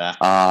 Yeah.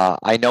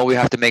 I know we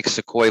have to make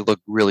Sikoa look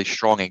really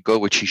strong and good,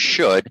 which he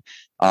should.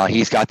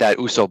 He's got that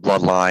Uso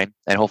bloodline,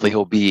 and hopefully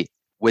he'll be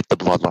with the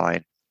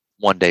bloodline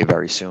one day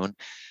very soon.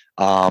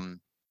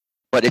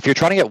 But if you're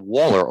trying to get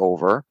Waller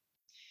over,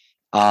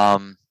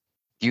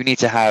 you need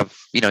to have,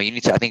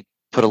 I think,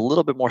 put a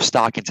little bit more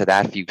stock into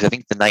that feud, because I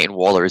think the Knight and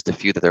Waller is the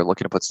feud that they're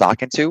looking to put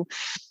stock into.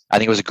 I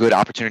think it was a good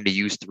opportunity to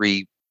use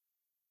 3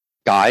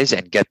 guys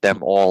and get them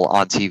all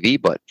on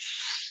TV, but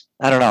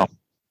I don't know.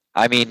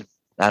 I mean,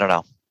 I don't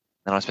know.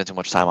 I don't want to spend too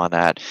much time on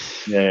that.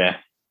 Yeah.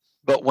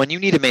 But when you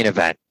need a main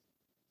event,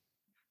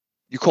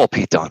 you call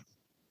Pete Dunne.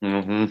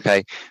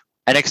 Okay.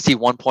 NXT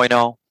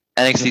 1.0,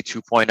 NXT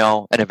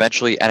 2.0, and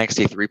eventually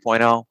NXT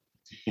 3.0.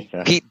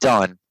 Yeah. Pete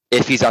Dunne,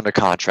 if he's under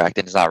contract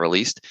and is not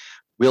released,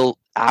 will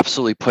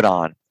absolutely put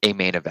on a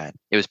main event.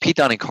 It was Pete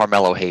Dunne and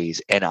Carmelo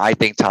Hayes, and I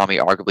think, Tommy,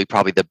 arguably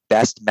probably the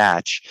best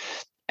match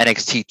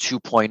NXT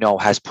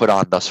 2.0 has put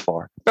on thus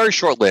far. Very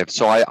short-lived,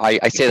 so I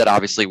say that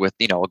obviously with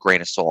a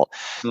grain of salt,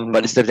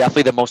 but it's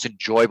definitely the most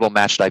enjoyable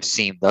match that I've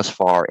seen thus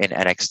far in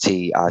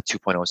NXT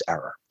 2.0's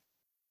era.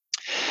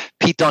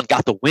 Pete Dunne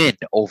got the win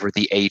over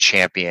the A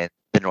champion,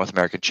 the North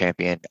American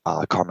champion,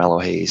 Carmelo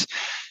Hayes,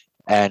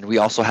 and we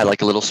also had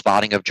like a little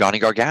spotting of Johnny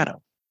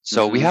Gargano.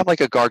 So we have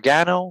like a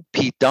Gargano,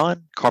 Pete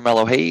Dunne,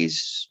 Carmelo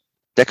Hayes,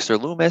 Dexter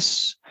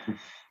Lumis,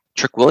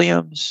 Trick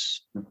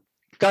Williams.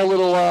 Got a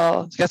little,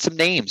 got some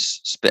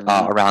names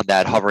around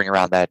that, hovering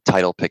around that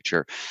title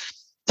picture.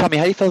 Tell me,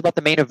 how do you feel about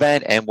the main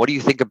event, and what do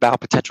you think about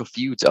potential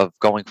feuds of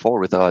going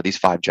forward with these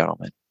 5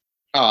 gentlemen?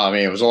 Oh, I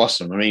mean, it was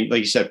awesome. I mean,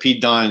 like you said,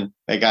 Pete Dunne,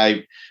 that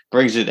guy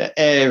brings it to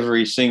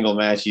every single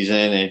match he's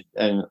in,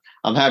 and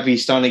I'm happy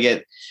he's starting to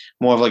get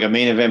more of like a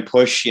main event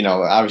push.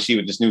 Obviously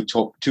with this new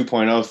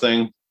 2.0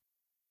 thing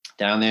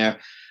down there.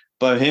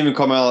 But him and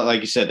Carmelo,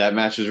 like you said, that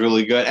match was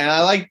really good. And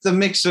I like the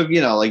mix of,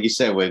 like you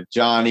said, with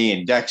Johnny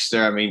and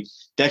Dexter. I mean,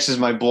 Dexter's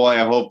my boy.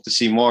 I hope to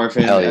see more of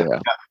him. Hell yeah.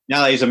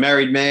 Now that he's a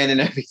married man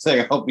and everything,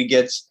 I hope he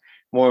gets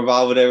more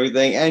involved with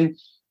everything. And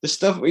the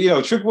stuff,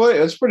 Trick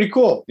Williams, it's pretty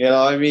cool.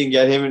 I mean,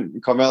 get him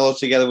and Carmelo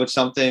together with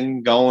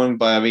something going.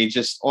 But I mean,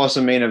 just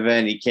awesome main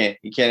event. He can't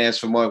ask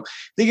for more. I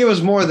think it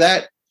was more of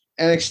that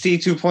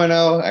NXT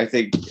 2.0. I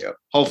think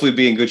hopefully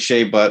be in good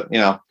shape. But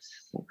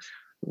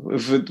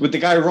with the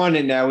guy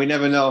running now, we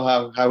never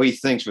know how he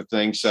thinks with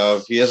things. So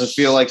if he doesn't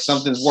feel like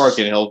something's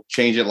working, he'll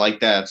change it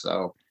like that.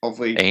 So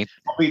hopefully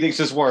he thinks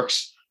this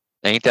works.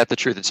 Ain't that the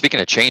truth? And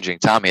speaking of changing,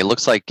 Tommy, it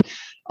looks like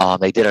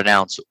they did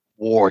announce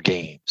War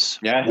Games.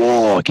 Yeah.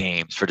 War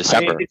Games for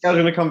December. I think that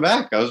was going to come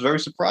back. I was very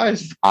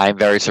surprised. I'm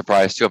very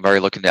surprised too.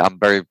 I'm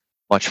very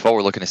much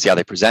forward looking to see how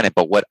they present it.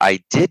 But what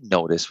I did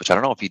notice, which I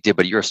don't know if you did,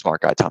 but you're a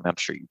smart guy, Tommy, I'm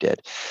sure you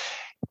did.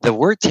 The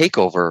word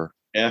takeover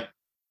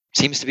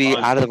seems to be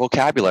out of the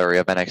vocabulary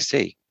of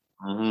NXT.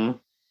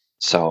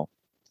 So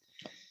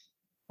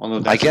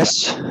I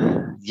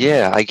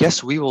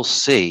guess we will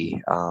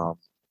see.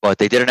 But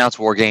they did announce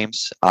War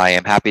Games. I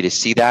am happy to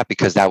see that,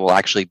 because that will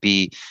actually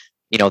be,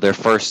 their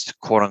first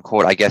quote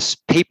unquote, I guess,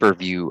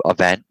 pay-per-view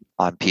event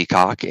on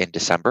Peacock in early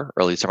December.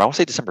 I want to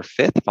say December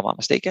 5th, if I'm not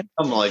mistaken.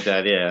 Something like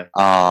that, yeah.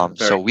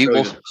 So we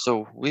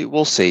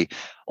will see.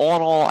 All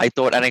in all, I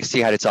thought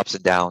NXT had its ups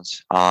and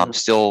downs.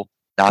 Still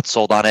not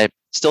sold on it.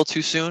 Still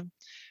too soon.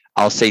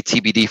 I'll say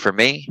TBD for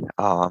me.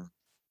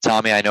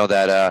 Tommy, I know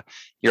that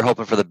you're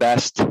hoping for the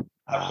best.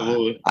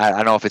 Absolutely. I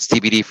don't know if it's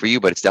TBD for you,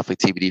 but it's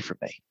definitely TBD for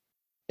me.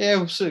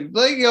 Yeah, so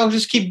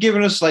just keep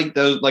giving us like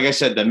those, like I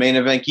said, the main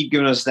event. Keep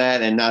giving us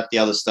that, and not the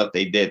other stuff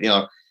they did.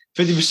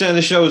 50% of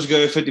the show was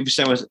good,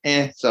 50% was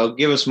So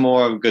give us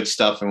more good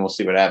stuff, and we'll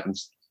see what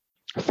happens.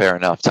 Fair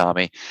enough,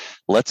 Tommy.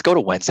 Let's go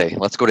to Wednesday.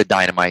 Let's go to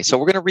Dynamite. So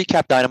we're going to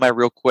recap Dynamite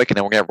real quick, and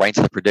then we're going to get right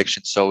into the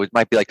predictions. So it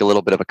might be like a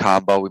little bit of a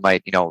combo. We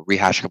might,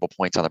 rehash a couple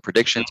points on the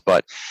predictions,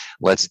 but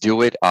let's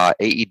do it.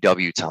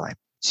 AEW time.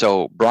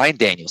 So Bryan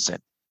Danielson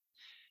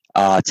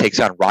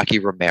takes on Rocky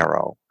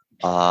Romero.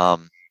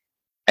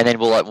 And then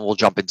we'll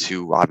jump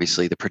into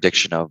obviously the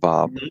prediction of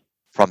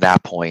from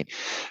that point.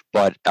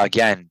 But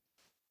again,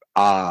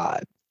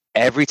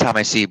 every time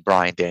I see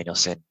Bryan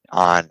Danielson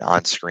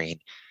on screen,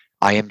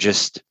 I am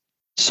just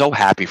so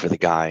happy for the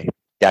guy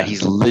that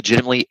he's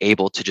legitimately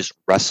able to just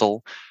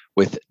wrestle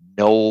with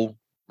no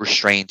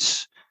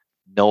restraints,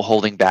 no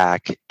holding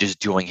back, just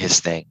doing his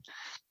thing.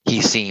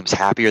 He seems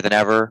happier than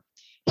ever.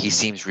 He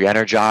seems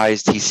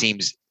re-energized. He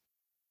seems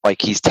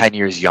like he's 10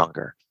 years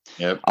younger.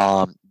 Yep.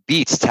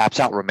 Taps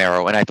out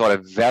Romero, and I thought a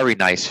very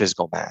nice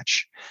physical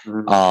match.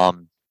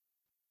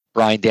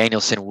 Bryan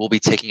Danielson will be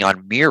taking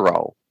on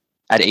Miro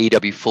at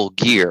AEW Full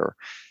Gear,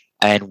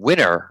 and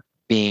winner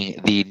being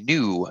the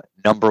new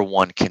number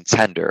one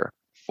contender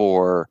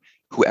for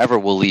whoever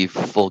will leave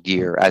Full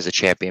Gear as a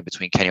champion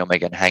between Kenny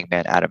Omega and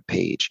Hangman Adam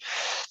Page.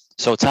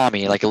 So,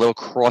 Tommy, like a little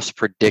cross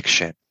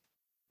prediction.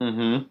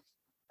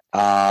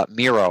 Mm-hmm.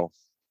 Miro,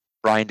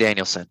 Bryan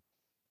Danielson,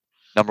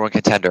 number one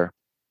contender.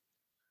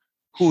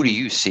 Who do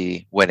you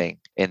see winning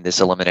in this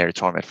Eliminator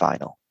Tournament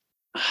final?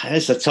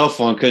 It's a tough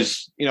one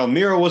because,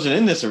 Miro wasn't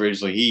in this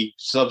originally. He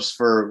subs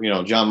for,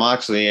 Jon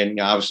Moxley, and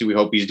obviously we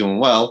hope he's doing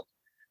well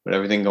with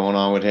everything going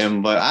on with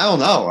him. But I don't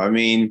know. I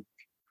mean,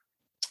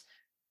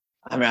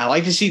 I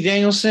like to see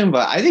Danielson,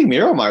 but I think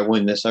Miro might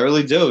win this. I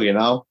really do,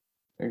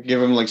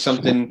 Give him like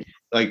something,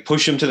 like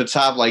push him to the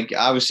top. Like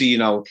obviously, he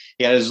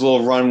had his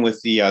little run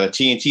with the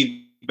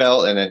TNT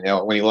belt, and then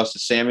when he lost to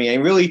Sammy, and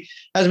he really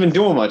hasn't been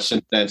doing much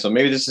since then. So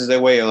maybe this is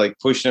their way of like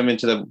pushing him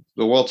into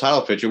the world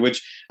title picture,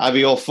 which I'd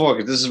be all for,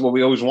 because this is what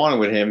we always wanted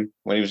with him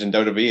when he was in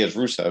WWE as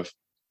Rusev.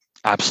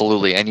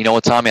 Absolutely. And you know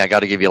what, Tommy, I got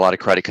to give you a lot of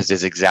credit because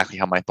this is exactly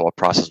how my thought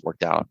process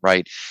worked out,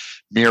 right?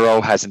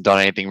 Miro hasn't done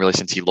anything really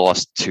since he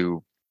lost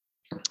to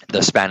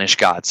the Spanish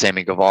God,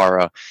 Sammy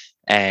Guevara.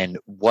 And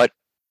what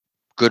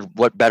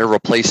better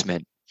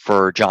replacement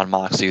for Jon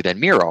Moxley than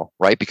Miro,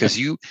 right? Because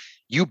you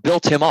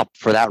built him up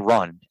for that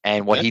run,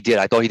 and what he did,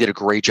 I thought he did a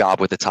great job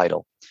with the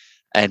title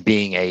and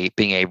being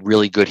a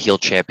really good heel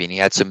champion. He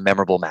had some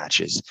memorable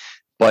matches.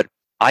 But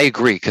I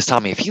agree, because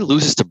Tommy, if he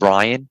loses to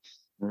Bryan,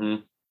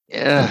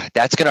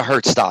 that's going to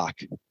hurt stock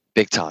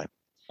big time.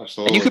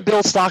 Absolutely. And you could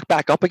build stock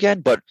back up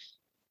again, but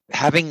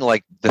having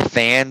like the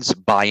fans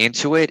buy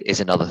into it is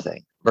another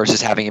thing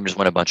versus having him just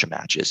win a bunch of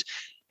matches.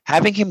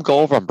 Having him go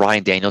over on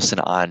Bryan Danielson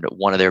on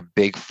one of their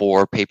big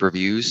 4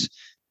 pay-per-views,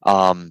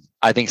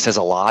 I think says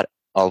a lot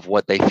of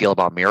what they feel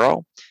about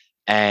Miro.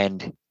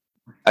 And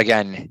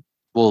again,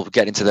 we'll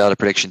get into the other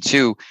prediction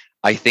too.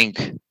 I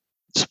think,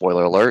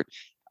 spoiler alert,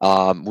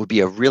 would be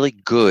a really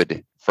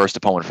good first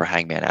opponent for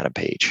Hangman Adam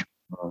Page.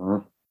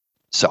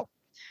 So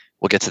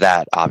we'll get to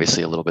that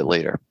obviously a little bit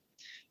later.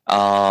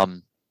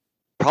 Probably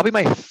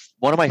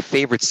one of my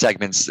favorite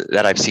segments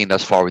that I've seen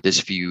thus far with this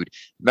feud,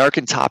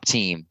 American Top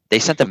Team, they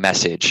sent a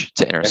message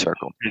to Inner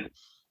Circle.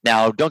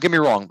 Now, don't get me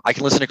wrong. I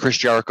can listen to Chris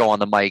Jericho on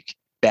the mic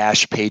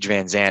bash Paige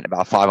Van Zandt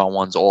about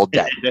 5-on-1s all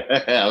day.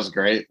 That was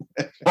great.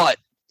 But,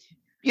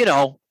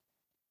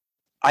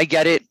 I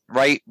get it,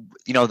 right?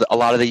 A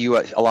lot of the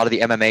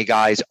MMA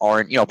guys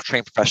aren't,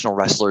 trained professional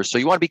wrestlers. So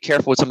you want to be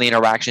careful with some of the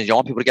interactions. You don't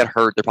want people to get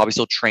hurt. They're probably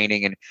still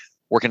training and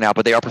working out,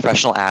 but they are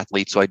professional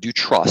athletes. So I do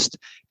trust.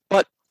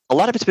 But a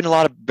lot of it's been a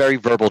lot of very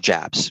verbal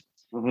jabs.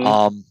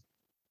 I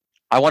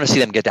want to see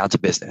them get down to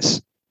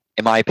business.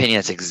 In my opinion,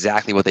 that's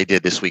exactly what they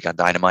did this week on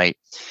Dynamite.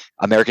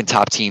 American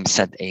Top Team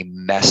sent a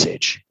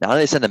message. Not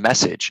only they sent a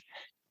message,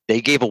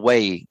 they gave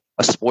away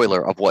a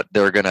spoiler of what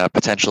they're going to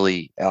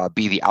potentially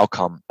be the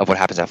outcome of what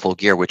happens at Full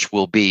Gear, which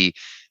will be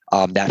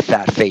that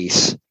fat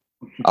face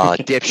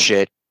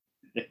dipshit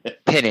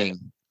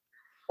pinning,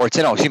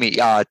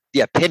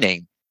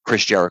 pinning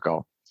Chris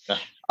Jericho.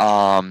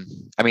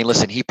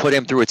 Listen, he put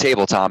him through a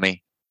table,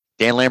 Tommy.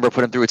 Dan Lambert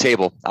put him through a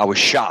table. I was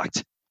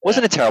shocked.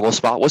 Wasn't a terrible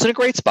spot. Wasn't a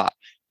great spot.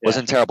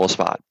 Wasn't a terrible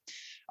spot.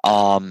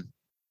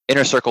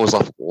 Inner Circle was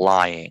left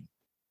lying.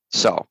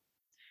 So,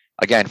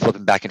 again,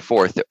 flipping back and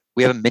forth,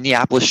 we have a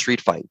Minneapolis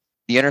street fight.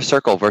 The Inner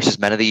Circle versus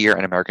Men of the Year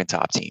and American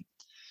Top Team.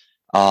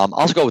 I'll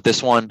also go with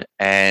this one,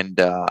 and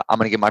I'm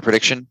going to give my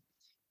prediction.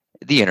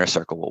 The Inner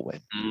Circle will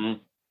win.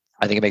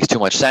 I think it makes too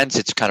much sense.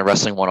 It's kind of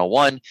Wrestling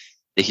 101.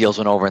 The heels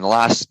went over in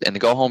the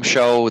go-home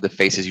show. The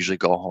faces usually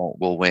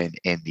will win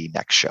in the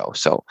next show.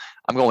 So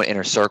I'm going with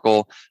Inner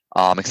Circle.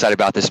 I'm excited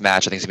about this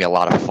match. I think it's going to be a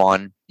lot of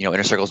fun.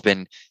 Inner Circle's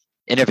been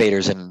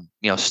innovators in,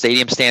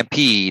 Stadium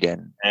Stampede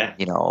and,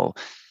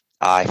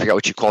 I forgot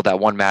what you called that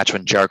one match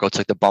when Jericho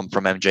took the bump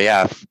from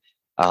MJF.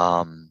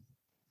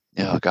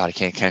 Oh God, it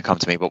can't come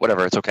to me, but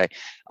whatever. It's okay.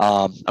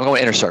 I'm going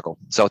with Inner Circle.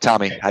 So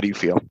Tommy, how do you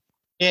feel?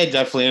 Yeah,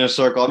 definitely Inner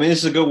Circle. I mean, this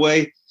is a good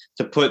way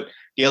to put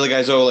the other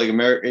guys over, like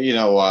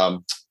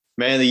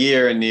Man of the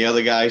Year and the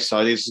other guys. So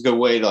I think it's a good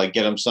way to like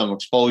get them some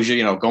exposure,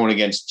 going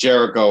against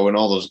Jericho and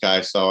all those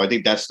guys. So I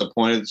think that's the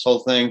point of this whole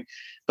thing.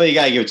 But you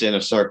got to give it to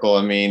Inner Circle.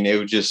 I mean, it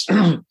would just,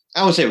 I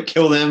won't say it would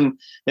kill them,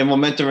 their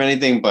momentum or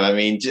anything, but I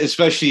mean,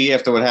 especially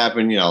after what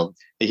happened, the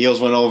heels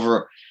went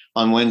over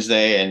on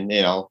Wednesday and,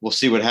 we'll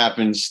see what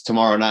happens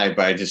tomorrow night,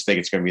 but I just think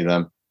it's going to be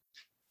them.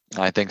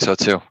 I think so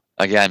too.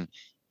 Again,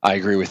 I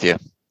agree with you.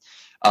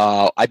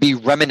 I'd be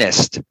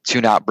remiss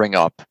to not bring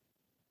up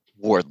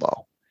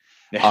Wardlow.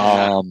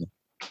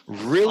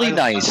 Really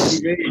nice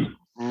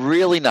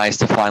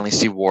to finally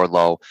see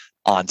Wardlow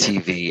on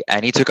TV,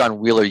 and he took on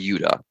Wheeler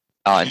Yuta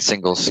in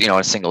singles,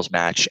 a singles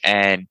match,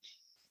 and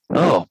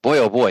oh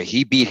boy,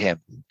 he beat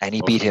him, and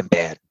he beat him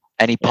bad,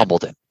 and he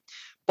pummeled him.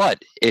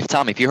 But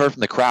if you heard from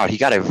the crowd, he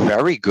got a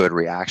very good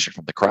reaction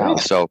from the crowd.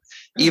 So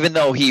even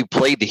though he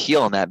played the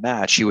heel in that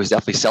match, he was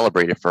definitely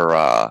celebrated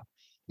for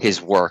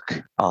his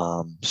work.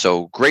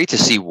 So great to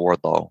see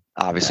Wardlow.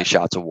 Obviously,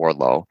 shout out to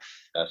Wardlow.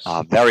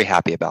 Very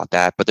happy about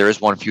that. But there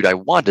is one feud I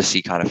want to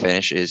see kind of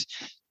finish is,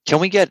 can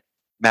we get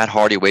Matt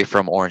Hardy away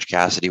from Orange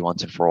Cassidy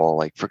once and for all.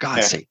 Like, for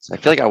God's sakes, I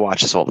feel like I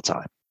watch this all the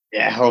time.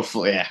 Yeah,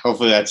 hopefully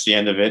that's the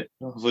end of it.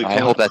 I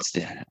hope that's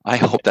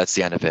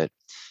the end of it.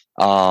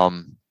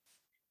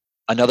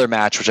 Another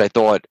match which I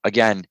thought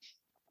again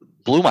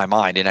blew my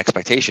mind in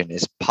expectation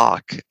is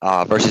Pac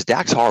versus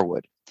Dax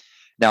Harwood.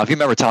 Now, if you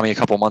remember, Tommy, a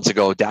couple months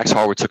ago, Dax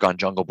Harwood took on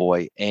Jungle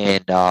Boy,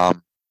 and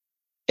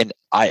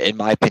in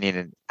my opinion,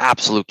 an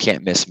absolute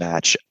can't miss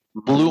match.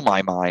 Blew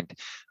my mind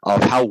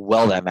of how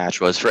well that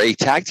match was for a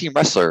tag team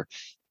wrestler.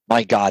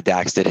 My God,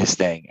 Dax did his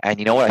thing, and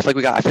you know what?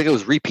 I think it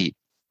was repeat.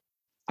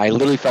 I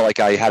literally felt like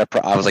I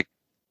was like,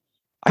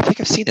 I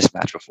think I've seen this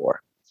match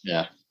before.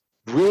 Yeah,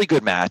 really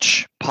good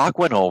match. Pac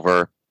went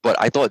over, but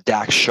I thought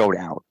Dax showed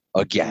out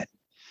again.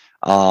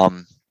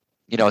 Tommy,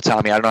 I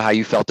don't know how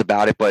you felt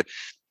about it, but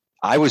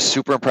I was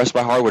super impressed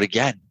by Harwood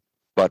again.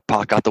 But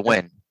Pac got the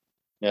win.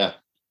 Yeah.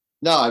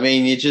 No, I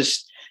mean,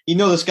 this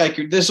guy,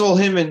 this is all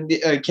him and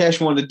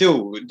Cash wanted to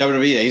do.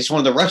 WWE, they just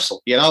wanted to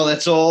wrestle.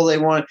 That's all they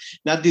want.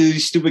 Not do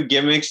these stupid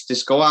gimmicks.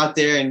 Just go out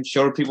there and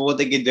show the people what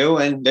they can do,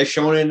 and they're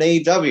showing it in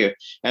AEW.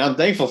 And I'm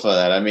thankful for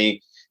that. I mean,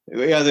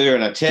 whether they're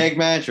in a tag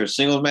match or a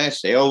singles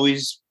match, they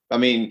always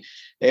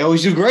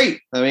do great.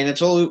 I mean,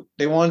 that's all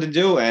they wanted to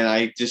do,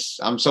 and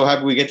I'm so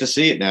happy we get to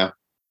see it now.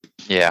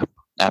 Yeah,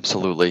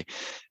 absolutely.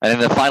 And then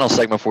the final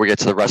segment before we get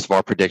to the rest of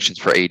our predictions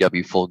for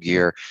AEW Full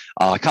Gear,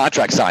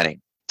 contract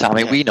signing.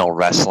 Tommy, we know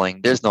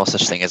wrestling. There's no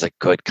such thing as a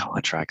good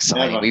contract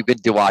signing. Never. We've been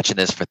watching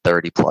this for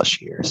 30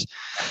 plus years.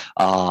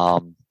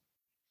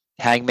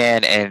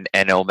 Hangman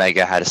and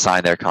Omega had to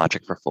sign their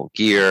contract for Full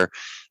Gear.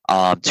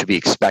 To be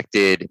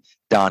expected,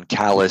 Don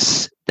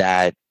Callis,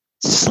 that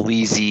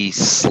sleazy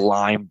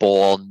slime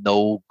ball,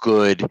 no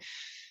good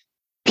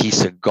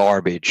piece of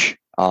garbage.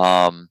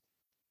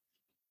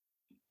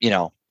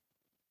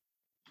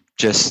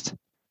 Just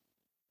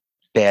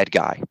bad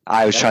guy.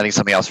 I was trying to think of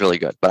something else really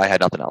good, but I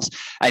had nothing else.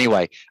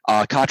 Anyway,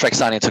 contract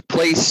signing took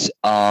place.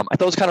 I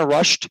thought it was kind of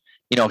rushed,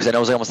 because I know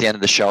it was almost the end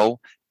of the show,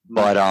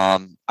 but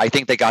I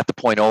think they got the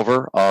point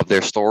over of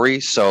their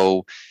story.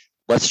 So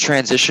let's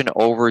transition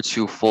over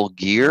to Full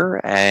Gear,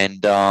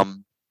 and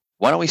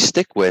why don't we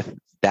stick with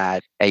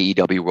that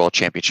AEW World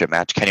Championship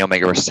match, Kenny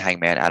Omega versus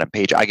Hangman Adam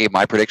Page. I gave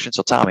my prediction,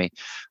 so Tommy,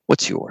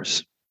 what's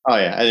yours? Oh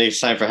yeah, I think it's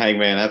time for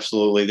Hangman.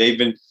 Absolutely, they've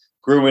been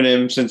grooming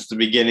him since the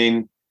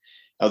beginning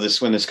of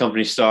this, when this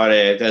company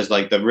started, as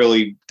like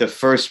the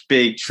first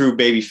big true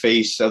baby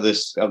face of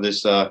this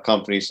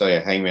company. So yeah,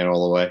 Hangman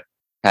all the way.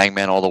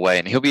 Hangman all the way,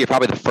 and he'll be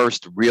probably the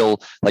first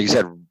real, like you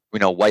said,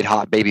 white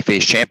hot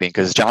babyface champion,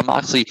 because Jon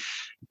Moxley,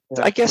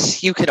 I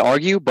guess you could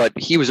argue, but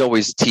he was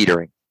always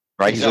teetering,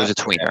 right? Exactly. He's always a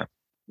tweener.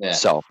 Yeah.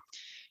 So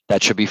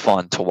that should be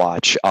fun to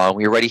watch.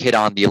 We already hit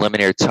on the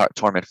Eliminator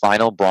Tournament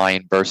final,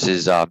 Bryan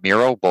versus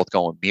Miro, both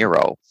going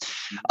Miro.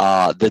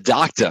 The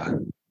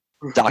Dr.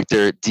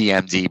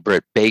 DMD,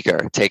 Britt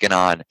Baker, taking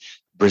on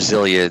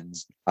Brazilian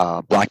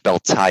black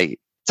belt Ty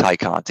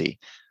Conti.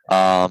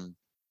 Tommy,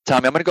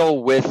 I'm going to go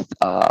with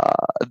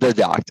the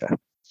Doctor.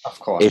 Of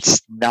course.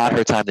 It's not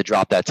her time to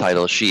drop that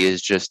title. She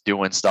is just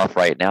doing stuff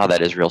right now that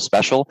is real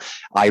special.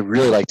 I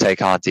really like Ty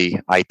Conti.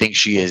 I think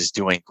she is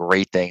doing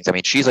great things. I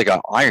mean, she's like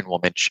an Iron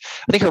Woman.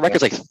 I think her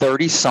record's like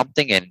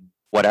 30-something and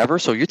whatever.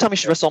 So you're telling me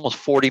she wrestled almost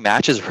 40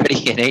 matches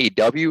already in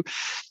AEW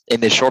in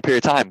this short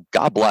period of time.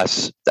 God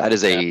bless.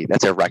 That's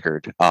a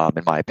record,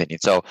 in my opinion.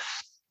 So,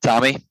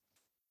 Tommy,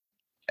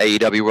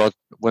 AEW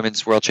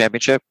Women's World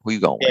Championship, who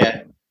you going with?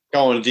 Yeah,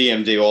 going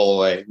DMD all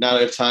the way.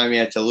 Not enough time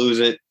yet to lose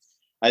it.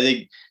 I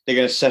think they're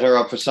going to set her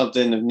up for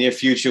something in the near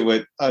future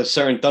with a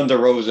certain Thunder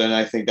Rosa, and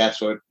I think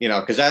that's what,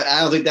 because I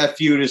don't think that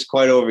feud is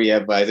quite over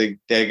yet, but I think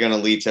they're going to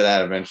lead to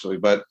that eventually.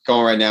 But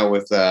going right now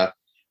with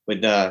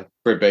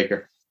Britt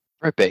Baker.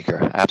 Britt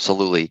Baker,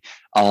 absolutely.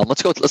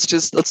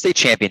 Let's stay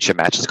championship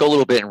match. Let's go a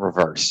little bit in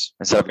reverse.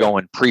 Instead of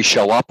going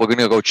pre-show up, we're going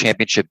to go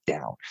championship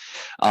down.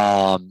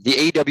 The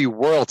AEW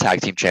World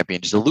Tag Team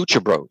Champions, the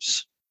Lucha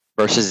Bros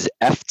versus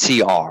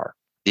FTR,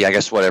 the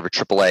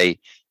AAA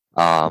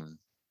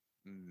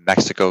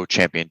Mexico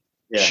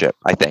Championship,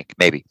 I think,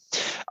 maybe.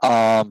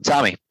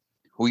 Tommy,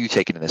 who are you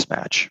taking in this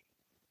match?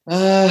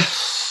 I'm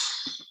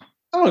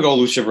going to go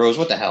Lucha Bros.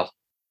 What the hell?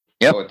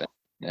 Yep.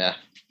 Yeah.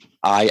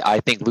 I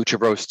think Lucha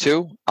Bros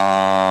too.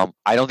 I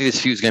don't think this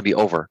feud is going to be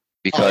over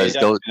because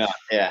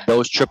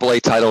those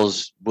AAA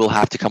titles will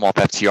have to come off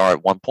FTR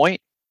at one point.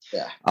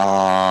 Yeah.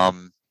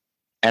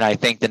 And I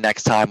think the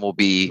next time will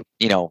be,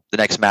 the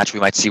next match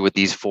we might see with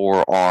these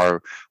four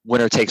are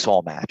winner takes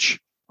all match,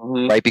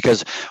 right?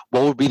 Because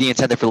what would be the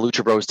incentive for the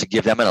Lucha Bros to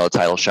give them another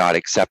title shot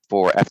except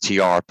for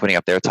FTR putting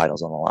up their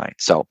titles on the line?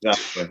 So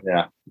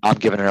I'm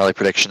giving an early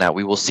prediction that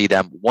we will see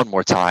them one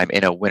more time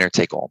in a winner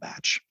take all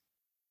match.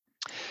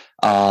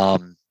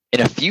 In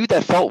a feud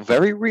that felt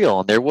very real,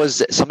 and there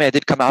was something that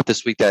did come out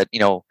this week that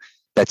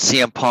that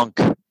CM Punk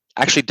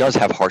actually does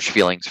have harsh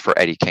feelings for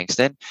Eddie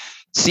Kingston.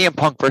 CM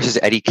Punk versus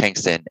Eddie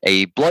Kingston,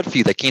 a blood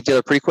feud that came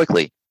together pretty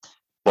quickly,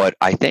 but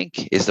I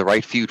think is the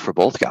right feud for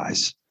both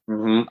guys.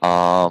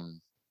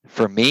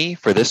 For me,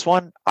 for this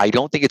one, I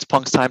don't think it's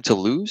Punk's time to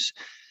lose.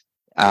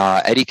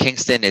 Eddie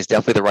Kingston is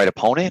definitely the right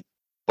opponent.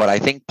 but I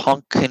think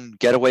Punk can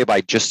get away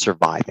by just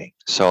surviving.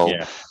 So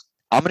Yeah.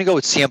 I'm going to go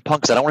with CM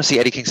Punk because I don't want to see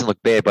Eddie Kingston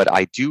look bad, but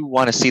I do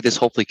want to see this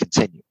hopefully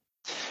continue.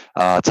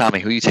 Tommy,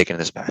 who are you taking in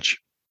this match?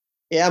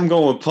 Yeah, I'm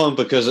going with Punk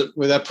because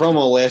with that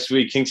promo last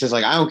week, Kingston's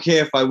like, I don't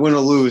care if I win or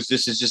lose.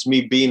 This is just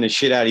me beating the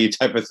shit out of you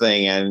type of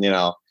thing. And,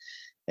 and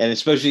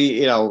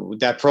especially,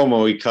 that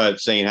promo he cut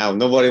saying how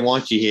nobody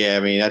wants you here. I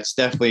mean, that's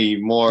definitely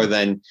more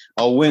than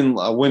a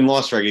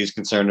win-loss record he's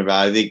concerned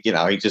about. I think,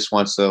 he just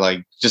wants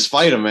to just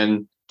fight him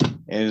and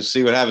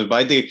see what happens.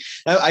 But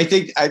I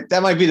think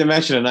that might be the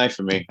match of the night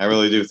for me. I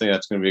really do think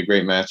that's going to be a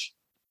great match.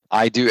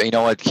 I do. You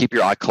know what? Keep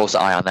your close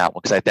eye on that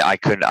one because I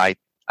couldn't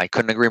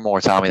agree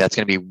more, Tommy. That's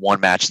going to be one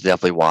match to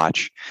definitely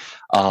watch.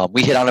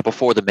 We hit on it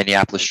before the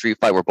Minneapolis Street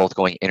Fight. We're both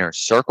going Inner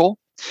Circle.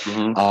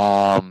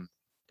 Mm-hmm.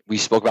 We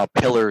spoke about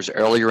pillars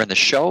earlier in the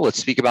show. Let's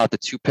speak about the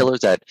two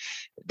pillars that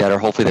are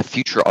hopefully the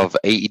future of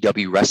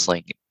AEW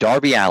wrestling.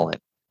 Darby Allin,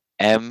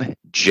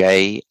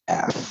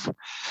 MJF.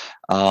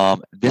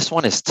 This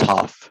one is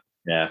tough.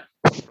 Yeah.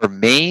 For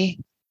me,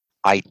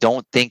 I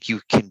don't think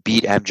you can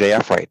beat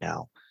MJF right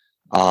now.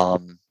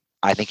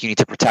 I think you need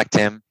to protect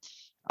him.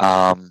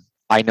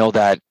 I know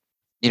that,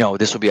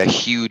 this will be a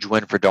huge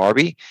win for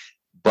Darby,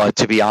 but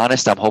to be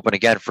honest, I'm hoping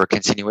again for a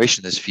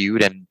continuation of this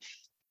feud. And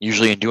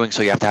usually in doing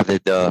so, you have to have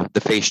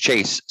the face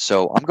chase.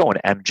 So I'm going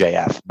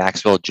MJF,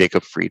 Maxwell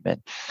Jacob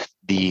Friedman,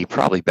 the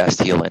probably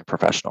best heel in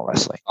professional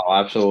wrestling. Oh,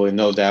 absolutely.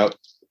 No doubt.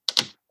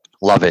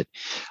 Love it.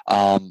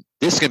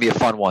 This is going to be a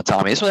fun one,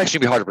 Tommy. This one's actually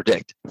going to be hard to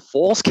predict.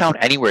 Falls Count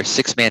Anywhere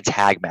 6-man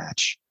tag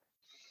match.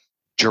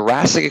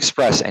 Jurassic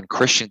Express and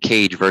Christian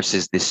Cage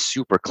versus the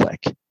Super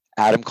Click,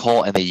 Adam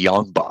Cole and the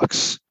Young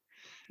Bucks.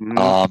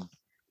 Mm-hmm.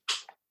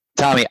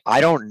 Tommy,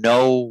 I don't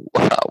know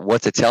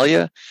what to tell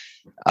you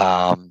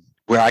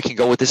where I can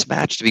go with this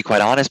match, to be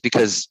quite honest,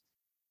 because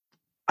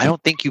I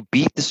don't think you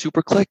beat the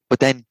Super Click, but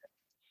then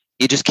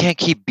you just can't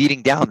keep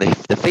beating down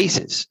the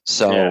faces.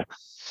 So yeah.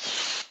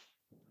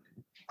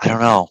 I don't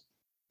know.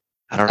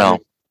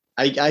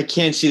 I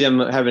can't see them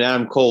having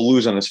Adam Cole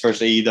lose on his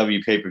first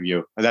AEW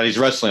pay-per-view that he's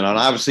wrestling on.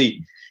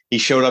 Obviously, he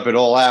showed up at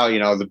All Out,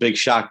 the big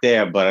shock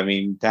there. But, I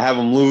mean, to have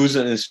him lose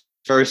in his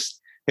first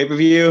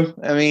pay-per-view,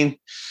 I mean,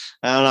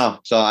 I don't know.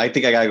 So I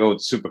think I got to go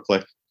with Super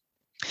Click.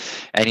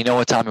 And you know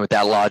what, Tommy, with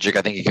that logic,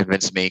 I think you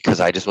convinced me because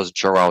I just wasn't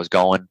sure where I was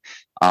going.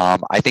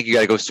 I think you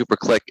got to go Super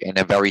Click in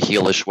a very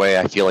heelish way.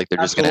 I feel like they're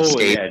just going to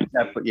escape.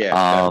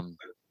 Yeah,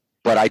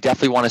 but I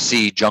definitely want to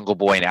see Jungle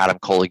Boy and Adam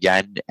Cole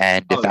again.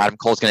 And if Adam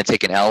Cole's going to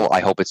take an L, I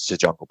hope it's to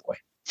Jungle Boy.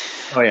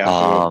 Oh,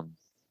 yeah.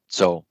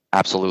 So,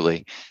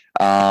 absolutely.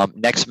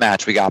 Next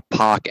match, we got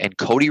Pac and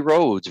Cody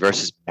Rhodes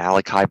versus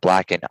Malachi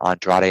Black and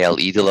Andrade El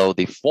Idolo,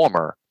 the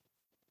former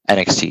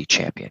NXT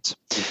champions.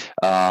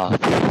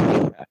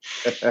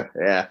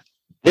 Yeah.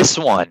 This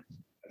one.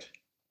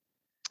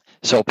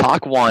 So,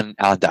 Pac won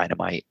on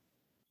Dynamite.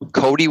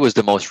 Cody was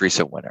the most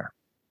recent winner.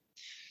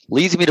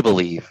 Leads me to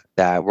believe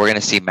that we're going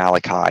to see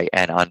Malachi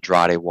and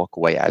Andrade walk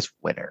away as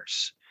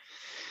winners.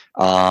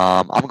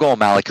 I'm going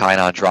Malachi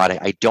and Andrade.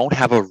 I don't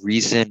have a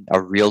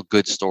real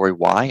good story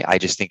why. I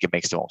just think it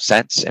makes the most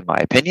sense, in my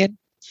opinion.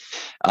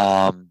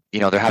 They're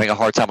having a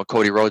hard time with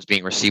Cody Rhodes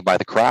being received by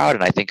the crowd,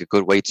 and I think a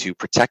good way to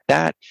protect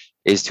that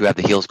is to have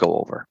the heels go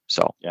over.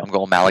 So yeah. I'm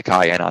going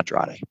Malachi and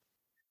Andrade.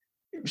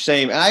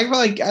 Same. I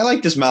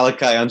like this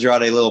Malachi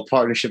Andrade little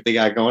partnership they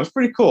got going. It's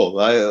pretty cool.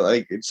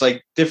 It's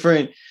like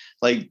different.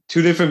 Like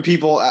two different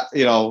people,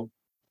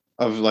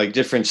 of like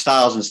different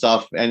styles and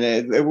stuff. And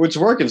it's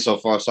working so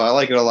far. So I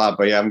like it a lot.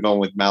 But yeah, I'm going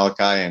with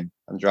Malachi and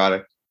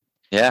Andrade.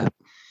 Yeah.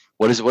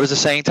 What is the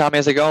saying, Tommy,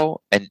 as I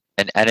go? An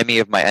enemy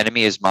of my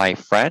enemy is my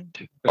friend,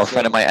 or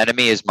friend of my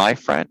enemy is my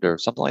friend, or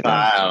something like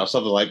that. I don't know,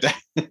 something like that.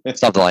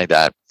 Something like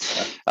that.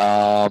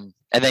 And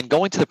then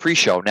going to the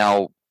pre-show.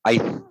 Now,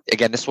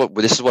 this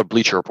is what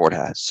Bleacher Report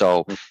has.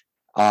 So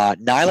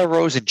Nyla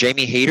Rose and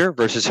Jamie Hayter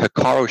versus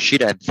Hikaru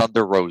Shida and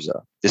Thunder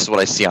Rosa. This is what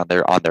I see on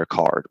their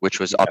card, which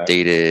was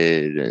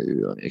updated. Let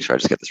me make sure I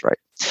just get this right.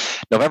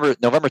 November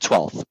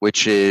 12th,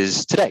 which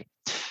is today.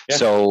 Yeah.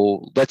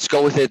 So let's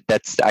go with it.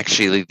 That's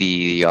actually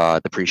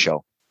the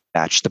pre-show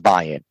match, the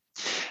buy-in.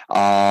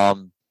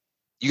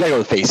 You gotta go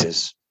with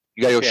faces.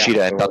 You gotta go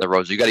Shida and Thunder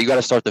Rosa. You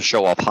gotta start the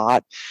show off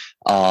hot.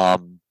 I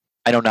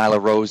know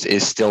Nyla Rose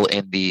is still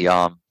in the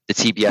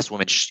TBS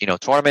Women's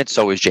tournament.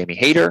 So is Jamie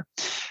Hayter.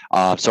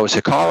 So is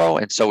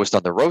Hikaru, and so is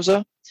Thunder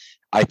Rosa.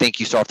 I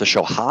think you start off the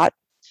show hot.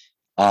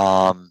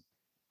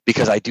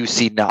 Because I do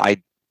see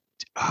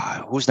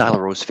who's Nyla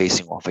Rose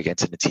facing off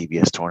against in the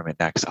TBS tournament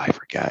next? I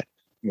forget.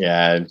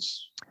 Yeah,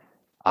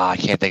 I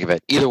can't think of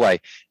it. Either way,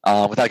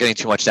 without getting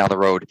too much down the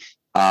road,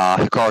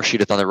 Hikaru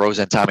Shida, Thunder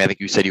Rosa, and Tommy, I think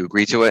you said you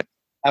agree to it.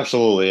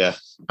 Absolutely, yeah.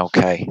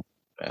 Okay,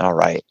 all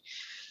right.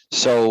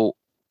 So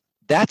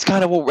that's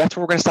kind of where we're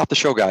going to stop the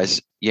show,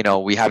 guys.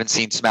 We haven't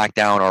seen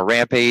SmackDown or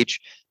Rampage,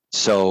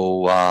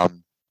 so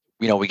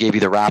we gave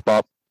you the wrap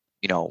up.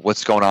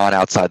 What's going on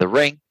outside the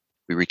ring.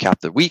 We recapped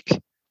the week.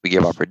 We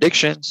gave our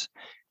predictions.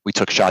 We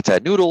took shots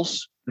at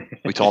Noodles.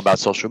 We told about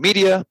social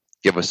media.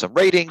 Give us some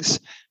ratings.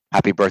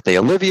 Happy birthday,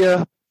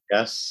 Olivia.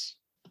 Yes.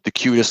 The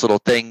cutest little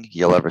thing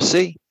you'll ever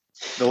see.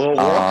 The little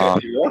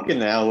Walker, she's walking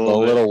now. The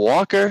little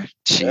Walker.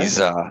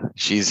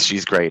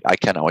 She's great. I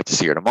cannot wait to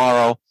see her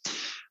tomorrow.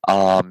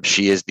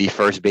 She is the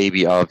first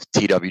baby of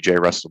TWJ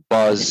Wrestle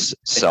Buzz,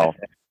 so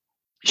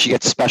she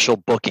gets special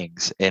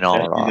bookings in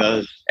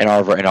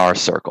our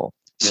circle.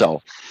 Yeah.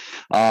 So,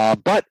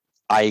 but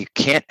I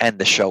can't end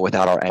the show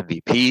without our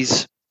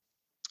MVPs.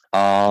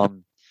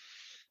 Tommy,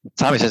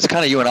 since it's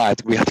kind of you and I,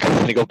 we have to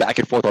kind of go back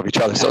and forth off each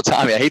other. So,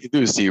 Tommy, I hate to do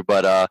this to you,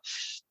 but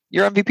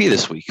your MVP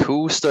this week.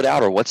 Who stood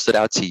out, or what stood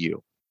out to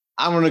you?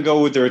 I'm going to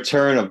go with the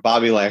return of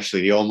Bobby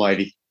Lashley, the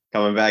Almighty,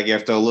 coming back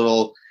after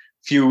a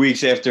few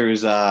weeks after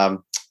his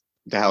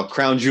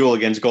crown jewel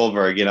against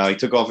Goldberg. You know, he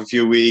took off a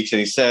few weeks and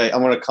he said,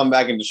 I'm going to come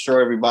back and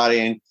destroy everybody.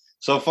 And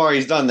so far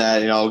he's done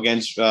that,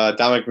 against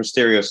Dominic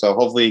Mysterio. So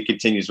hopefully he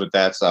continues with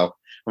that. So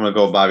I'm going to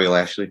go with Bobby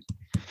Lashley.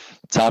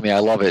 Tommy, I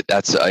love it.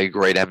 That's a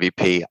great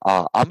MVP.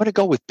 I'm going to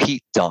go with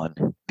Pete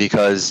Dunne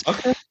because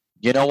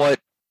you know what?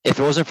 If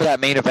it wasn't for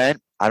that main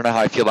event, I don't know how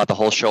I feel about the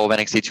whole show of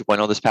NXT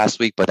 2.0 this past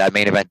week, but that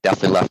main event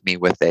definitely left me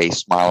with a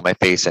smile on my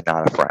face and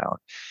not a frown.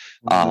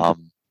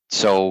 Mm-hmm.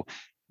 So,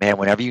 man,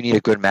 whenever you need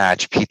a good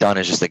match, Pete Dunne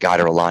is just the guy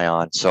to rely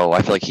on. So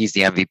I feel like he's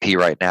the MVP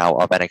right now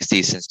of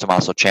NXT since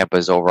Tommaso Ciampa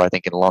is over, I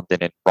think, in London,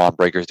 and Braun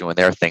Breaker's doing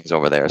their things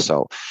over there.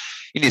 So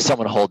you need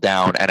someone to hold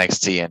down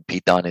NXT, and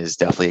Pete Dunne is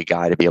definitely a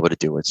guy to be able to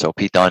do it. So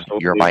Pete Dunne,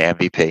 you're my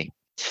MVP.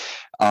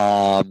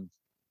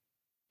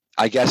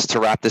 I guess to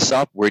wrap this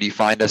up, where do you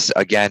find us?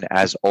 Again,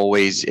 as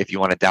always, if you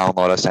want to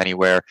download us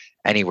anywhere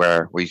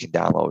where you can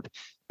download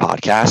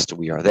podcast,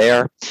 we are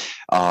there.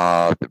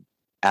 At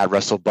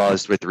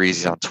WrestleBuzz with 3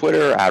 Z's on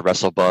Twitter, at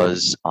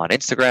WrestleBuzz on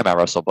Instagram, at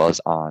WrestleBuzz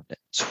on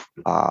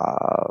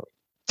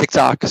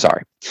TikTok.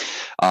 Sorry.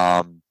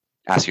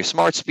 Ask your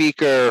smart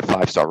speaker,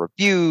 5-star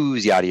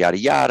reviews, yada, yada,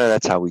 yada.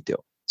 That's how we do.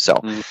 So,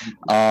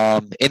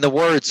 in the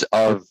words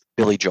of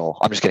Billy Joel,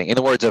 I'm just kidding. In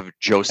the words of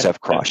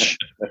Joseph Crush,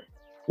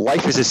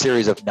 life is a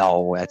series of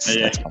that's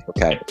not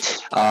okay.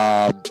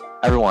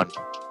 Everyone,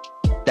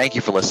 thank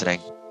you for listening.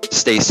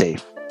 Stay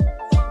safe.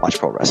 Watch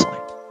pro wrestling.